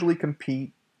you usually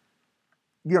compete.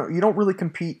 You don't really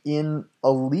compete in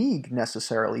a league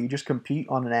necessarily. You just compete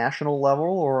on a national level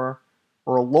or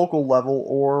a local level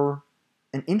or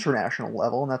an international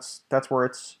level, and that's where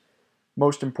it's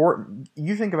most important.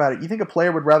 You think about it. You think a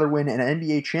player would rather win an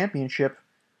NBA championship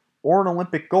or an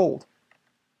Olympic gold?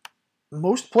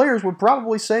 Most players would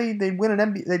probably say they'd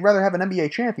rather have an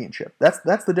NBA championship. That's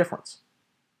the difference.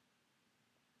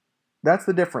 That's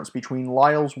the difference between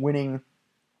Lyles winning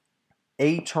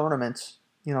a tournament,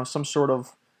 some sort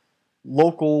of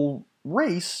local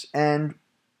race, and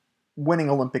winning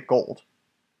Olympic gold.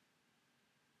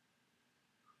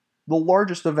 The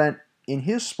largest event in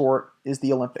his sport is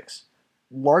the Olympics.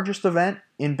 Largest event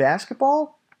in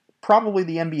basketball? Probably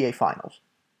the NBA Finals.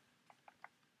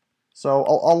 So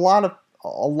a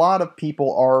lot of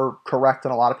people are correct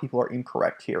and a lot of people are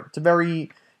incorrect here.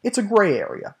 It's a gray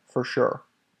area for sure.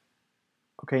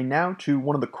 Okay, now to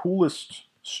one of the coolest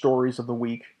stories of the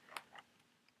week,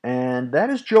 and that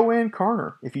is JoAnne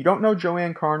Carner. If you don't know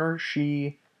JoAnne Carner,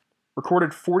 she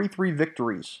recorded 43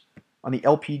 victories on the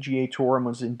LPGA Tour and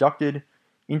was inducted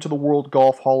into the World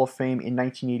Golf Hall of Fame in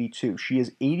 1982. She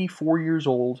is 84 years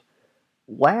old.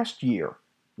 Last year,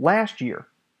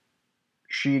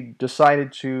 she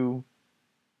decided to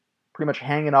pretty much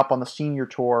hang it up on the senior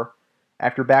tour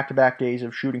after back-to-back days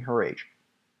of shooting her age.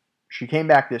 She came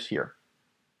back this year,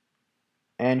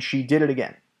 and she did it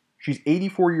again. She's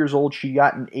 84 years old. She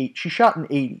shot an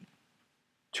 80.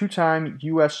 2-time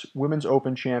U.S. Women's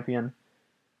Open champion,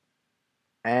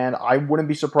 and I wouldn't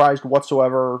be surprised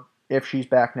whatsoever if she's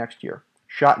back next year.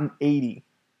 Shot an 80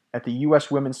 at the U.S.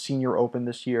 Women's Senior Open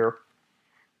this year.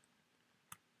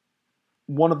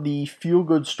 One of the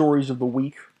feel-good stories of the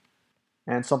week,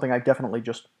 and something I definitely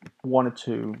just wanted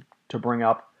to bring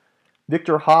up.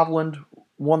 Victor Hovland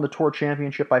won the Tour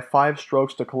Championship by 5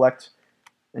 strokes to collect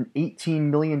an $18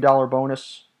 million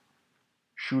bonus,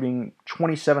 shooting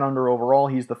 27 under overall.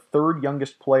 He's the 3rd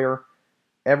youngest player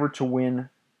ever to win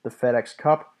the FedEx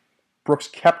Cup. Brooks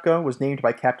Koepka was named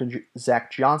by Captain Zach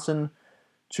Johnson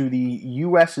to the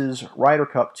U.S.'s Ryder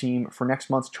Cup team for next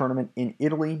month's tournament in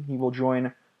Italy. He will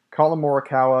join Colin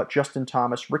Morikawa, Justin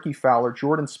Thomas, Ricky Fowler,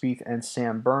 Jordan Spieth, and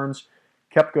Sam Burns.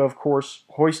 Koepka, of course,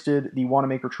 hoisted the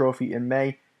Wanamaker Trophy in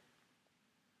May.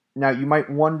 Now, you might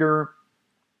wonder,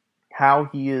 how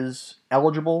he is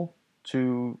eligible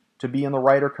to be in the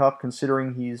Ryder Cup,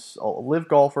 considering he's a live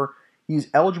golfer. He's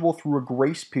eligible through a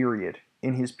grace period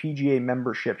in his PGA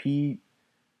membership. He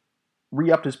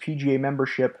re-upped his PGA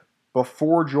membership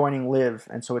before joining live,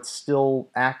 and so it's still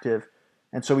active.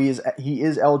 And so he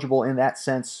is eligible in that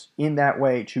sense, in that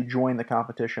way, to join the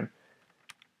competition.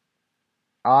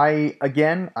 I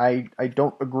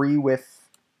don't agree with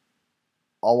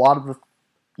a lot of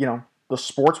the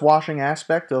sports washing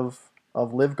aspect of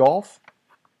live golf,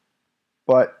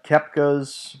 but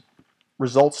Koepka's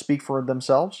results speak for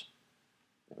themselves.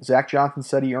 Zach Johnson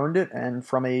said he earned it, and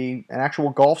from an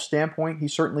actual golf standpoint, he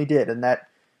certainly did, and that,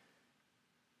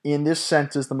 in this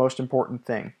sense, is the most important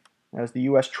thing. As the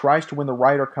U.S. tries to win the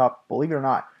Ryder Cup, believe it or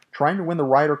not, trying to win the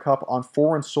Ryder Cup on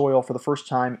foreign soil for the first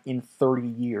time in 30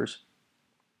 years.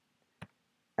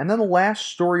 And then the last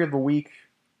story of the week,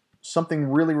 something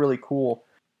really, really cool.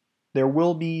 There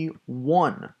will be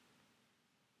one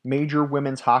major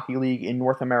women's hockey league in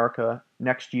North America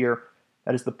next year.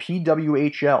 That is the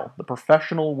PWHL, the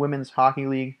Professional Women's Hockey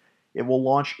League. It will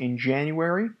launch in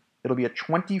January. It'll be a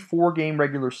 24-game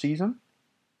regular season.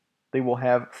 They will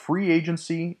have free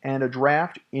agency and a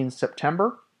draft in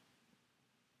September.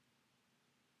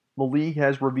 The league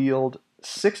has revealed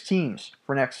 6 teams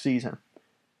for next season.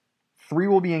 3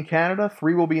 will be in Canada,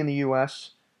 3 will be in the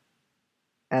U.S.,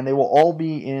 and they will all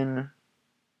be in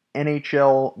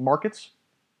NHL markets,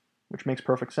 which makes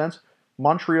perfect sense.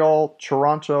 Montreal,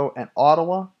 Toronto, and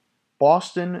Ottawa,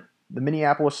 Boston, the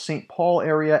Minneapolis-St. Paul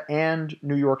area, and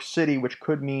New York City, which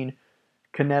could mean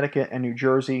Connecticut and New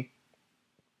Jersey.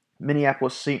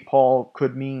 Minneapolis-St. Paul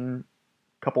could mean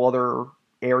a couple other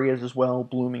areas as well,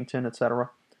 Bloomington, etc.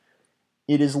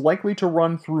 It is likely to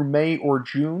run through May or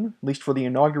June, at least for the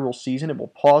inaugural season. It will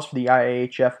pause for the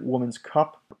IIHF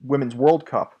Women's World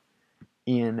Cup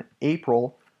in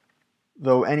April,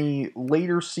 though any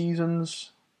later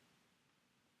seasons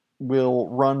will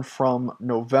run from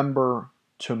November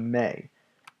to May.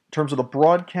 In terms of the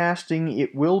broadcasting,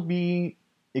 it will be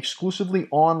exclusively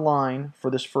online for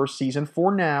this first season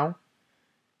for now,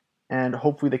 and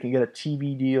hopefully they can get a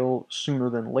TV deal sooner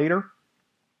than later.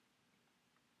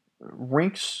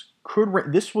 Rinks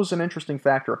this was an interesting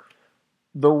factor.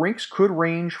 The rinks could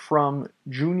range from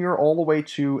junior all the way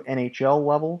to NHL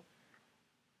level.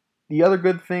 The other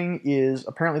good thing is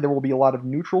apparently there will be a lot of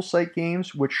neutral site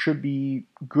games, which should be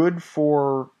good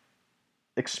for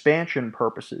expansion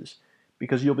purposes,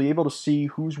 because you'll be able to see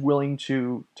who's willing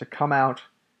to come out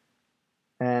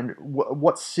and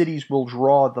what cities will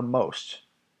draw the most.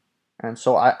 And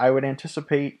so I would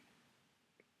anticipate,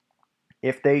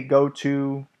 if they go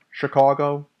to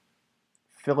Chicago,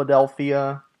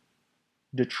 Philadelphia,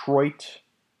 Detroit,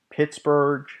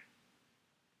 Pittsburgh,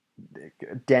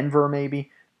 Denver maybe,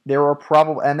 there are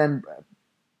probably, and then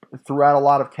throughout a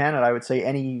lot of Canada, I would say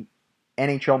any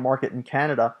NHL market in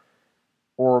Canada,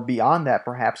 or beyond that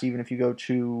perhaps, even if you go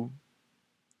to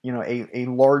a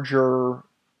larger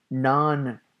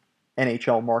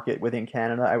non-NHL market within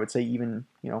Canada, I would say even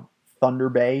Thunder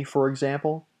Bay, for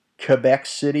example, Quebec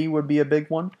City would be a big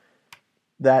one,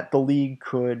 that the league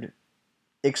could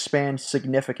expand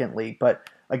significantly. But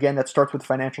again, that starts with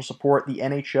financial support. The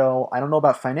NHL, I don't know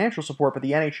about financial support, but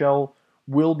the NHL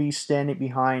will be standing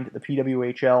behind the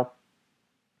PWHL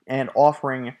and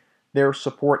offering their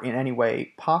support in any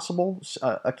way possible,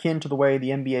 akin to the way the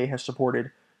NBA has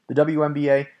supported the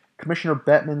WNBA. Commissioner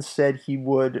Bettman said he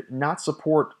would not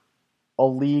support a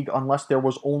league unless there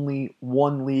was only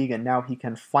one league, and now he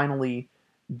can finally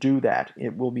do that.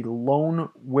 It will be the lone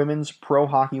women's pro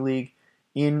hockey league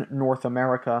in North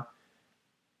America.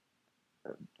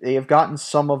 They have gotten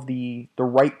some of the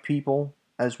right people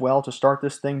as well to start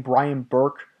this thing. Brian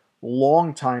Burke,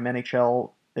 longtime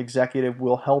NHL executive,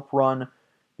 will help run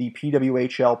the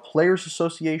PWHL Players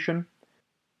Association.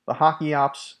 The Hockey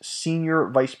Ops Senior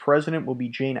Vice President will be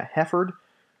Jana Hefford,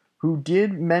 who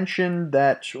did mention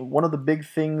that one of the big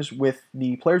things with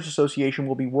the Players Association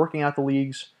will be working out the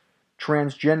league's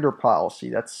transgender policy.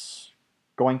 That's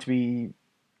going to be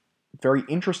a very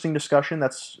interesting discussion.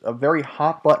 That's a very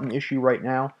hot-button issue right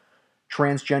now.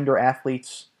 Transgender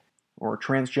athletes, or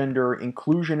transgender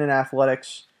inclusion in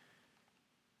athletics,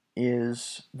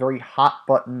 is a very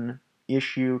hot-button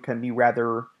issue, can be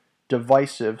rather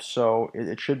divisive, so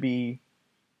it should be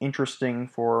interesting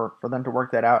for them to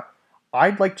work that out.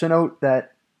 I'd like to note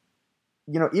that,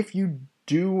 if you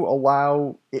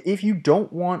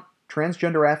don't want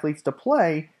transgender athletes to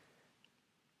play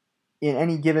in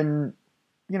any given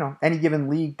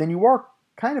league, then you are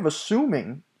kind of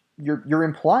assuming, you're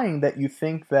implying that you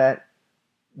think that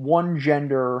one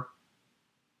gender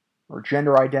or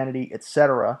gender identity,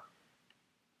 etc.,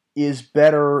 is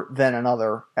better than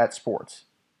another at sports.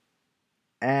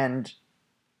 And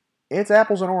it's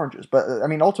apples and oranges. But I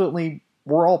mean, ultimately,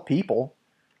 we're all people.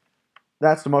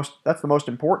 That's the most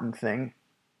important thing.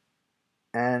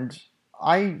 And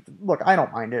I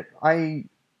don't mind it.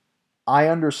 I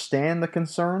understand the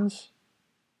concerns,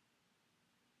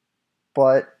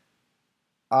 but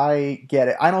I get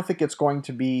it. I don't think it's going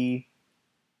to be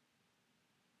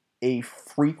a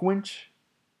frequent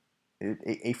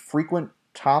a frequent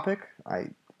topic. I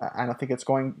don't think it's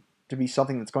going to be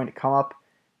something that's going to come up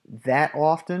that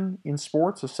often in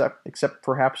sports, except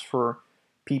perhaps for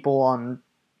people on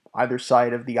either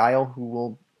side of the aisle who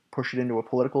will push it into a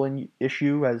political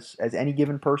issue, as any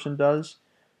given person does.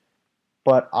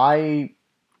 But I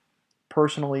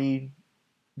personally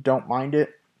don't mind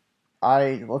it.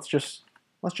 Let's just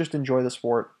enjoy the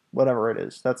sport, whatever it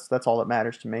is. That's all that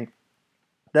matters to me.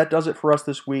 That does it for us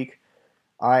this week.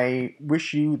 I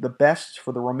wish you the best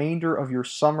for the remainder of your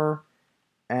summer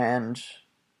and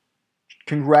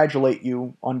congratulate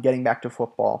you on getting back to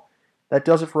football. That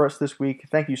does it for us this week.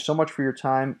 Thank you so much for your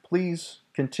time. Please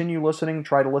continue listening.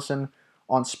 Try to listen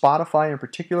on Spotify in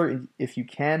particular if you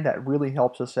can. That really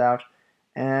helps us out.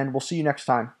 And we'll see you next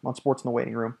time on Sports in the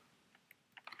Waiting Room.